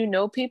 like, if you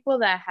know people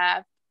that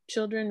have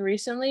children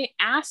recently,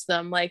 ask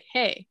them like,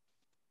 hey,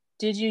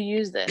 did you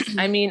use this?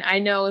 I mean, I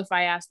know if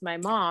I asked my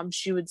mom,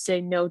 she would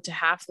say no to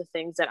half the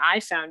things that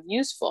I found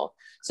useful.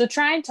 So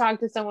try and talk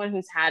to someone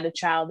who's had a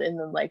child in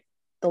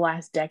the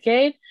last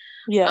decade.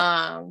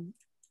 Yeah.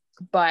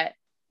 But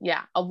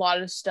yeah, a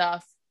lot of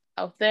stuff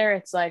out there,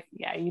 it's like,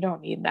 yeah, you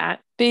don't need that.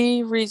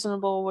 Be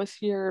reasonable with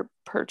your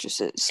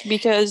purchases,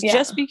 because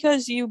just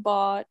because you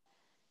bought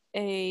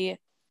a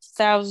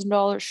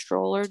 $1,000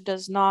 stroller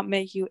does not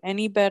make you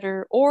any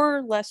better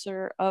or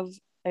lesser of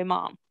a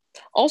mom.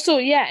 Also,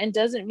 and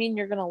doesn't mean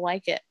you're gonna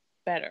like it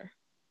better.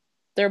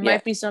 There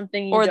might be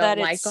something you don't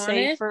like on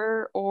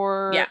safer it,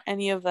 or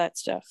any of that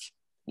stuff.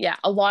 Yeah,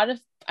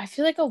 I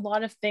feel like a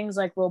lot of things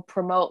like will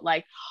promote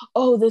like,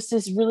 oh, this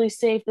is really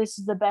safe. This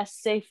is the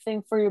best safe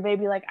thing for your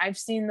baby. Like, I've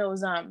seen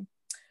those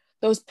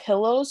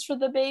pillows for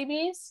the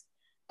babies,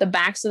 the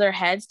backs of their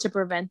heads, to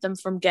prevent them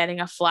from getting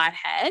a flat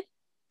head.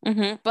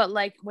 But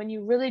like, when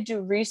you really do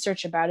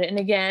research about it, and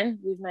again,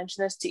 we've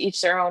mentioned this, to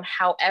each their own.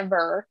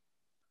 However,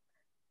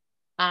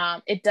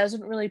 it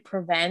doesn't really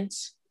prevent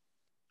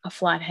a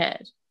flat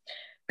head,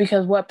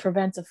 because what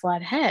prevents a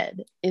flat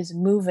head is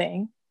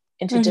moving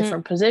into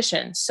different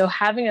positions. So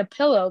having a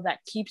pillow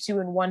that keeps you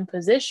in one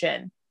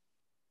position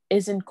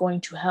isn't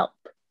going to help.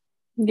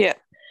 Yeah.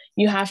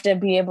 You have to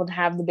be able to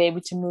have the baby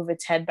to move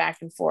its head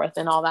back and forth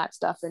and all that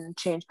stuff and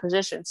change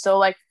positions. So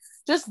like,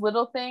 just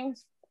little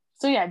things.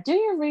 So yeah, do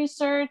your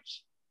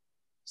research,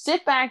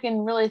 sit back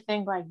and really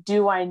think like,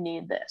 do I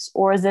need this?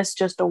 Or is this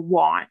just a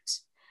want?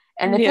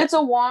 And if it's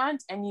a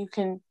want and you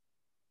can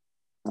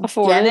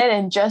afford it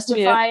and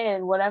justify it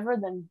and whatever,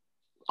 then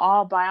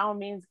by all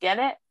means get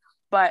it.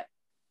 But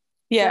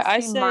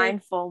just be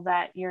mindful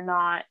that you're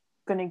not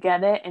going to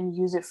get it and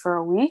use it for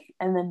a week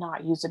and then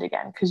not use it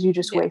again, because you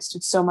just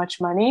wasted so much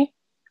money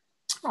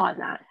on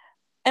that.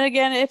 And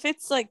again, if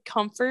it's like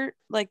comfort,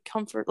 like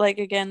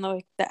again,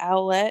 like the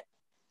outlet,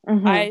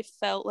 I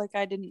felt like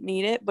I didn't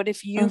need it. But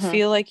if you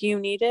feel like you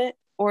need it,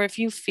 or if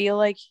you feel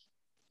like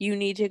you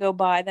need to go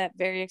buy that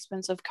very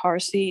expensive car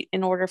seat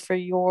in order for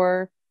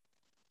your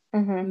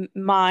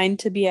mind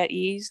to be at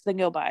ease, then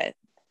go buy it.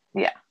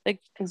 Yeah, like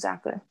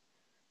exactly.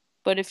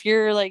 But if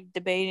you're like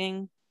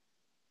debating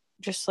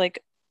just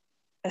like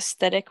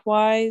aesthetic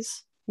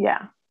wise,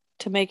 yeah,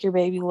 to make your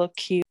baby look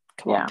cute,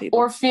 come on, people.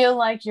 Or feel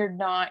like you're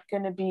not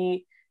going to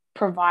be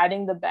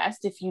providing the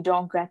best if you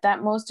don't get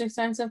that most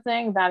expensive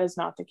thing, that is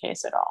not the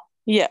case at all.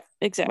 Yeah,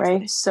 exactly.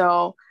 Right?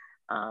 So,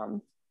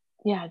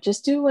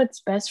 just do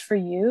what's best for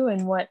you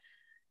and what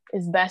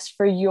is best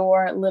for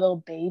your little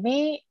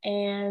baby,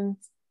 and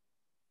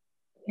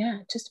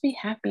just be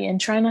happy and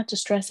try not to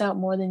stress out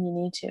more than you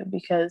need to,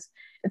 because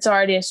it's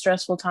already a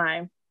stressful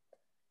time,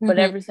 but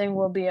everything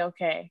will be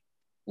okay.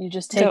 You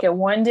just take it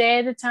one day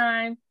at a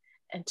time,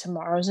 and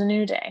tomorrow's a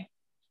new day.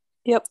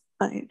 Yep,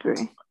 I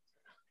agree.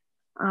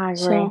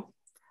 So,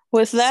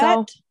 with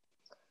that,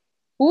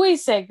 we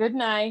say good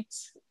night,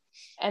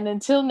 and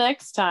until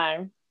next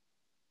time,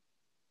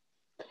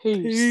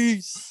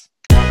 peace.